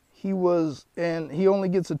 he only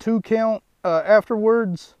gets a 2 count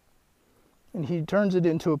afterwards, and he turns it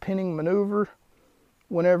into a pinning maneuver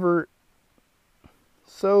whenever,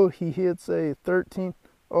 so he hits a 13.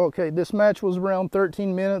 Okay, this match was around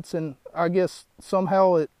 13 minutes, and I guess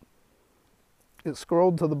somehow it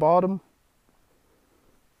scrolled to the bottom.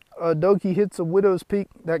 Doki hits a widow's peak.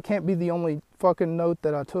 That can't be the only fucking note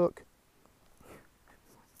that I took.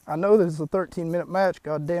 I know this is a 13-minute match,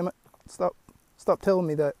 god damn it. Stop telling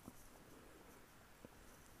me that.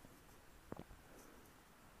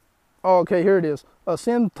 Oh, okay, here it is. A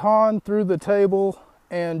senton through the table,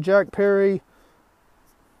 and Jack Perry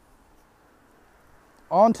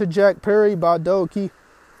onto Jack Perry by Doki.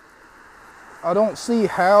 I don't see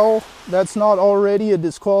how that's not already a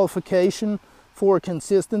disqualification. For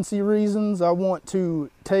consistency reasons, I want to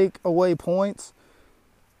take away points.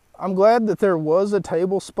 I'm glad that there was a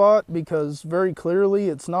table spot, because very clearly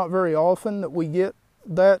it's not very often that we get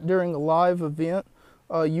that during a live event.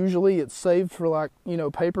 Usually it's saved for, like, you know,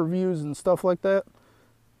 pay-per-views and stuff like that.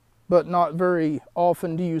 But not very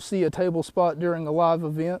often do you see a table spot during a live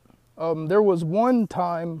event. There was one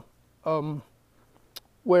time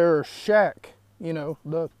where Shaq, you know,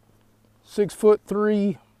 the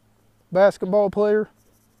 6'3" basketball player,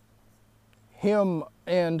 him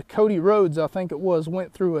and Cody Rhodes, I think it was,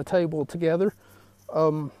 went through a table together.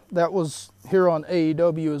 That was here on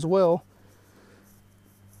AEW as well.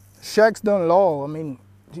 Shaq's done it all. I mean,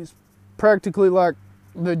 he's practically like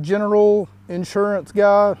the general insurance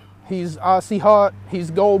guy. He's Icy Hot,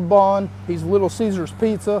 he's Gold Bond, he's Little Caesar's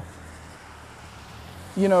Pizza.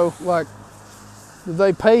 You know, like,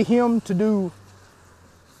 they pay him to do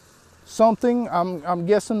something. I'm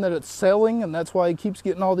guessing that it's selling, and that's why he keeps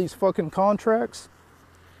getting all these fucking contracts.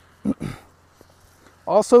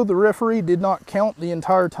 Also, the referee did not count the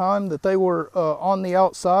entire time that they were on the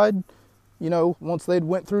outside, you know, once they'd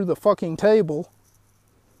went through the fucking table.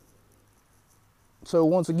 So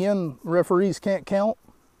once again, referees can't count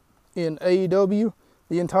in AEW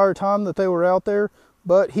the entire time that they were out there,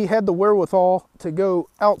 but he had the wherewithal to go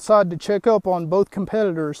outside to check up on both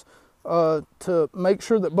competitors, to make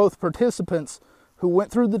sure that both participants who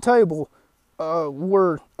went through the table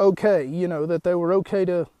were okay, you know, that they were okay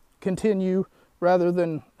to continue, rather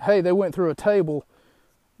than, hey, they went through a table,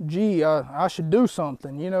 gee, I should do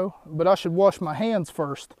something, you know, but I should wash my hands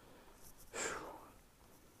first.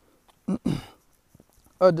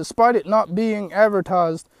 Despite it not being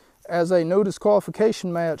advertised as a no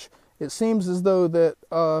disqualification match, it seems as though that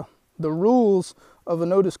the rules of a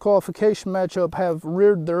no disqualification matchup have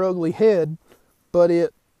reared their ugly head, but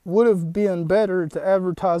it would have been better to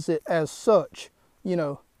advertise it as such, you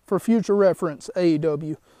know, for future reference.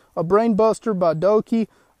 AEW. A brainbuster by Doki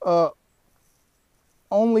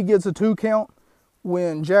only gets a 2 count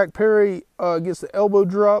when Jack Perry gets the elbow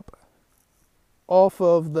drop off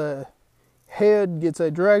of the head, gets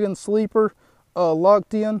a dragon sleeper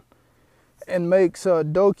locked in, and makes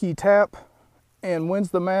Doki tap and wins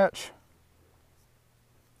the match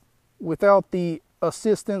without the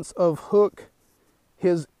assistance of Hook,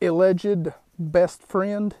 his alleged best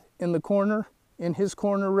friend in his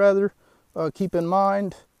corner rather. Keep in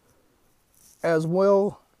mind as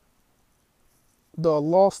well the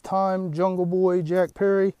lost time Jungle Boy Jack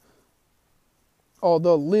Perry, or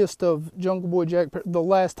the list of Jungle Boy Jack Perry, the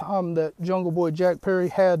last time that Jungle Boy Jack Perry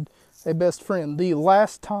had a best friend, the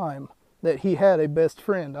last time that he had a best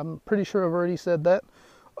friend. I'm pretty sure I've already said that.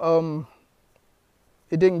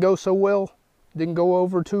 It didn't go so well. Didn't go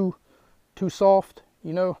over too soft,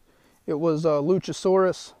 you know. It was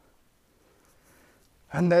Luchasaurus,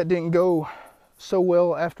 and that didn't go so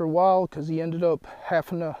well after a while, because he ended up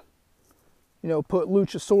having to, you know, put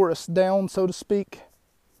Luchasaurus down, so to speak.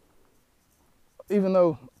 Even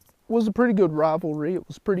though it was a pretty good rivalry, it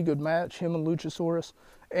was a pretty good match, him and Luchasaurus.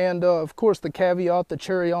 And of course the caveat, the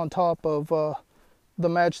cherry on top of the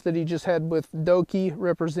match that he just had with Doki,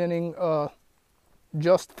 representing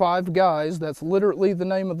Just 5 Guys. That's literally the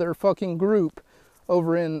name of their fucking group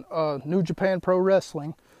over in New Japan Pro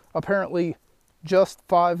Wrestling. Apparently, Just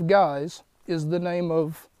 5 Guys is the name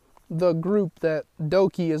of the group that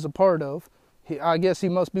Doki is a part of. I guess he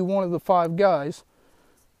must be one of the 5 guys.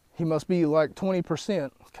 He must be like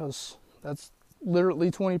 20%, because that's literally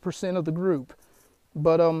 20% of the group.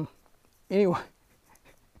 But anyway,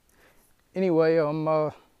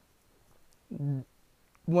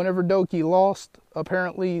 whenever Doki lost,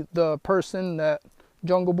 apparently the person that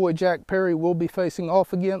Jungle Boy Jack Perry will be facing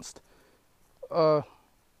off against, the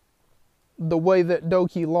way that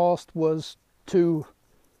Doki lost was to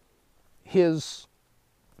his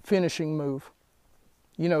finishing move.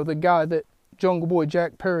 You know, the guy that Jungle Boy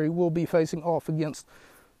Jack Perry will be facing off against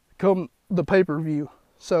come the pay-per-view.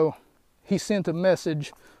 So he sent a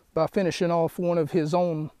message by finishing off one of his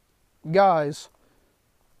own guys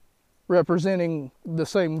representing the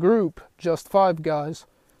same group, just 5 guys,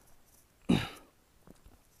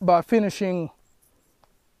 by finishing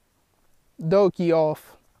Doki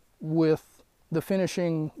off with the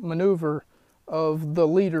finishing maneuver of the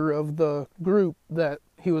leader of the group that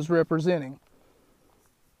he was representing.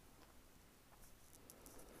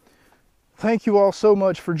 Thank you all so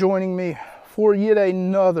much for joining me for yet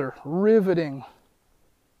another riveting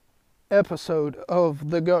episode of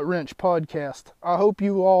the Gut Wrench Podcast. I hope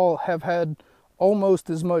you all have had almost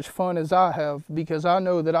as much fun as I have, because I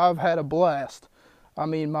know that I've had a blast. I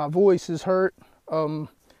mean, my voice is hurt. I'm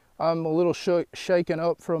a little shaken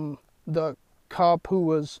up from the cop who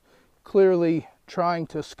was clearly trying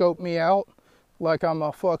to scope me out like I'm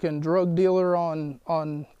a fucking drug dealer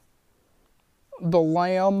on the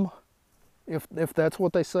lam. If that's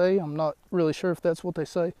what they say. I'm not really sure if that's what they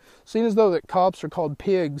say. Seeing as though that cops are called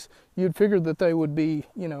pigs, you'd figure that they would be,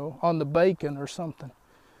 you know, on the bacon or something.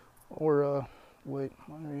 Or,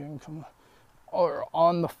 or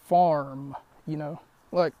on the farm, you know.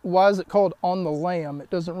 Like, why is it called on the lam? It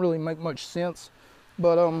doesn't really make much sense.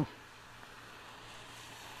 But,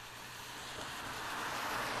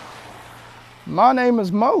 my name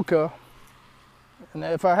is Mocha. And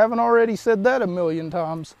if I haven't already said that a million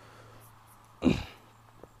times, I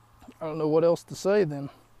don't know what else to say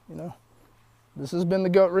then, you know. This has been the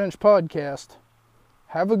Gut Wrench Podcast.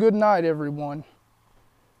 Have a good night, everyone.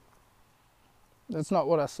 That's not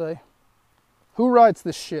what I say. Who writes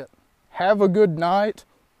this shit? Have a good night?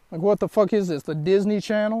 Like, what the fuck is this? The Disney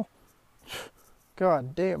Channel?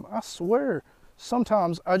 God damn, I swear,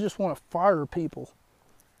 sometimes I just want to fire people.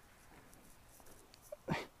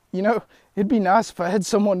 You know, it'd be nice if I had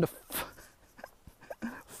someone to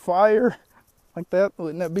fire like that.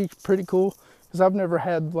 Wouldn't that be pretty cool? Because I've never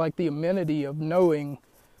had like the amenity of knowing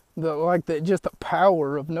just the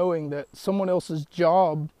power of knowing that someone else's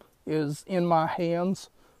job is in my hands.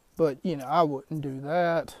 But you know, I wouldn't do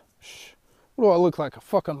that. What do I look like, a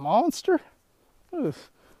fucking monster? Ugh.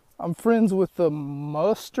 I'm friends with the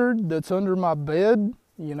mustard that's under my bed.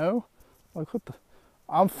 You know, like what the?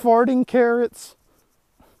 I'm farting carrots.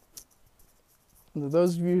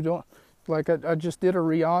 Those of you who don't. Like, I just did a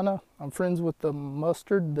Rihanna. I'm friends with the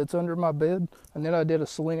mustard that's under my bed. And then I did a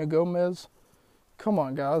Selena Gomez. Come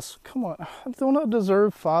on, guys. Come on. Don't I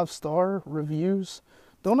deserve 5-star reviews?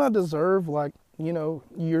 Don't I deserve, like, you know,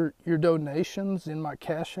 your donations in my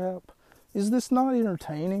Cash App? Is this not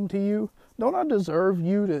entertaining to you? Don't I deserve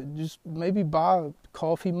you to just maybe buy a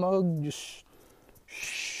coffee mug? Just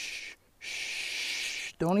shh.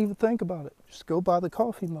 Don't even think about it. Just go buy the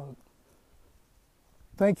coffee mug.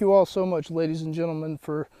 Thank you all so much, ladies and gentlemen,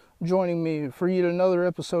 for joining me for yet another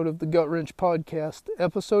episode of the Gut Wrench Podcast,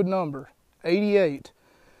 episode number 88.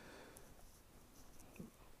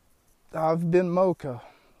 I've been Mocha.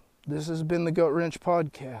 This has been the Gut Wrench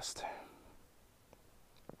Podcast.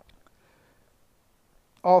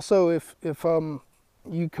 Also, if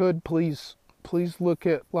you could please look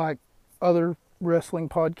at like other wrestling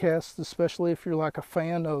podcasts, especially if you're like a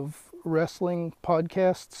fan of wrestling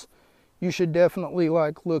podcasts. You should definitely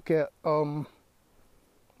like look at,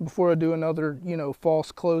 before I do another, you know,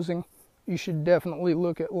 false closing, you should definitely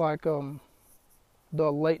look at like,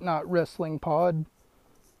 the Late Night Wrestling Pod,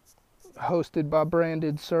 hosted by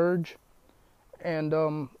Branded Surge, and,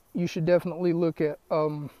 you should definitely look at,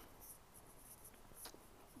 what's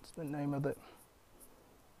the name of it?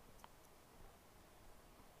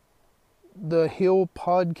 The Hill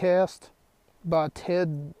Podcast by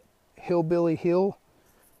Ted Hillbilly Hill.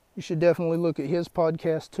 You should definitely look at his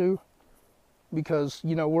podcast too, because,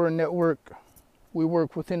 you know, we're a network. We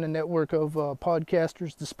work within a network of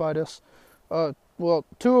podcasters, despite us. Well,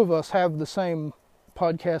 2 of us have the same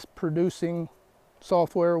podcast producing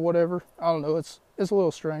software or whatever. I don't know. It's a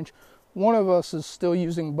little strange. One of us is still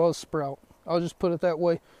using Buzzsprout. I'll just put it that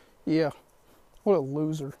way. Yeah. What a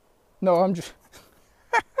loser. No, I'm just...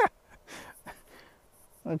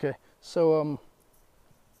 Okay. So,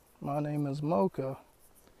 my name is Mocha.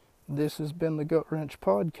 This has been the Gut Wrench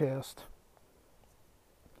Podcast.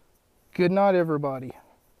 Good night, everybody.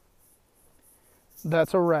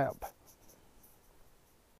 That's a wrap.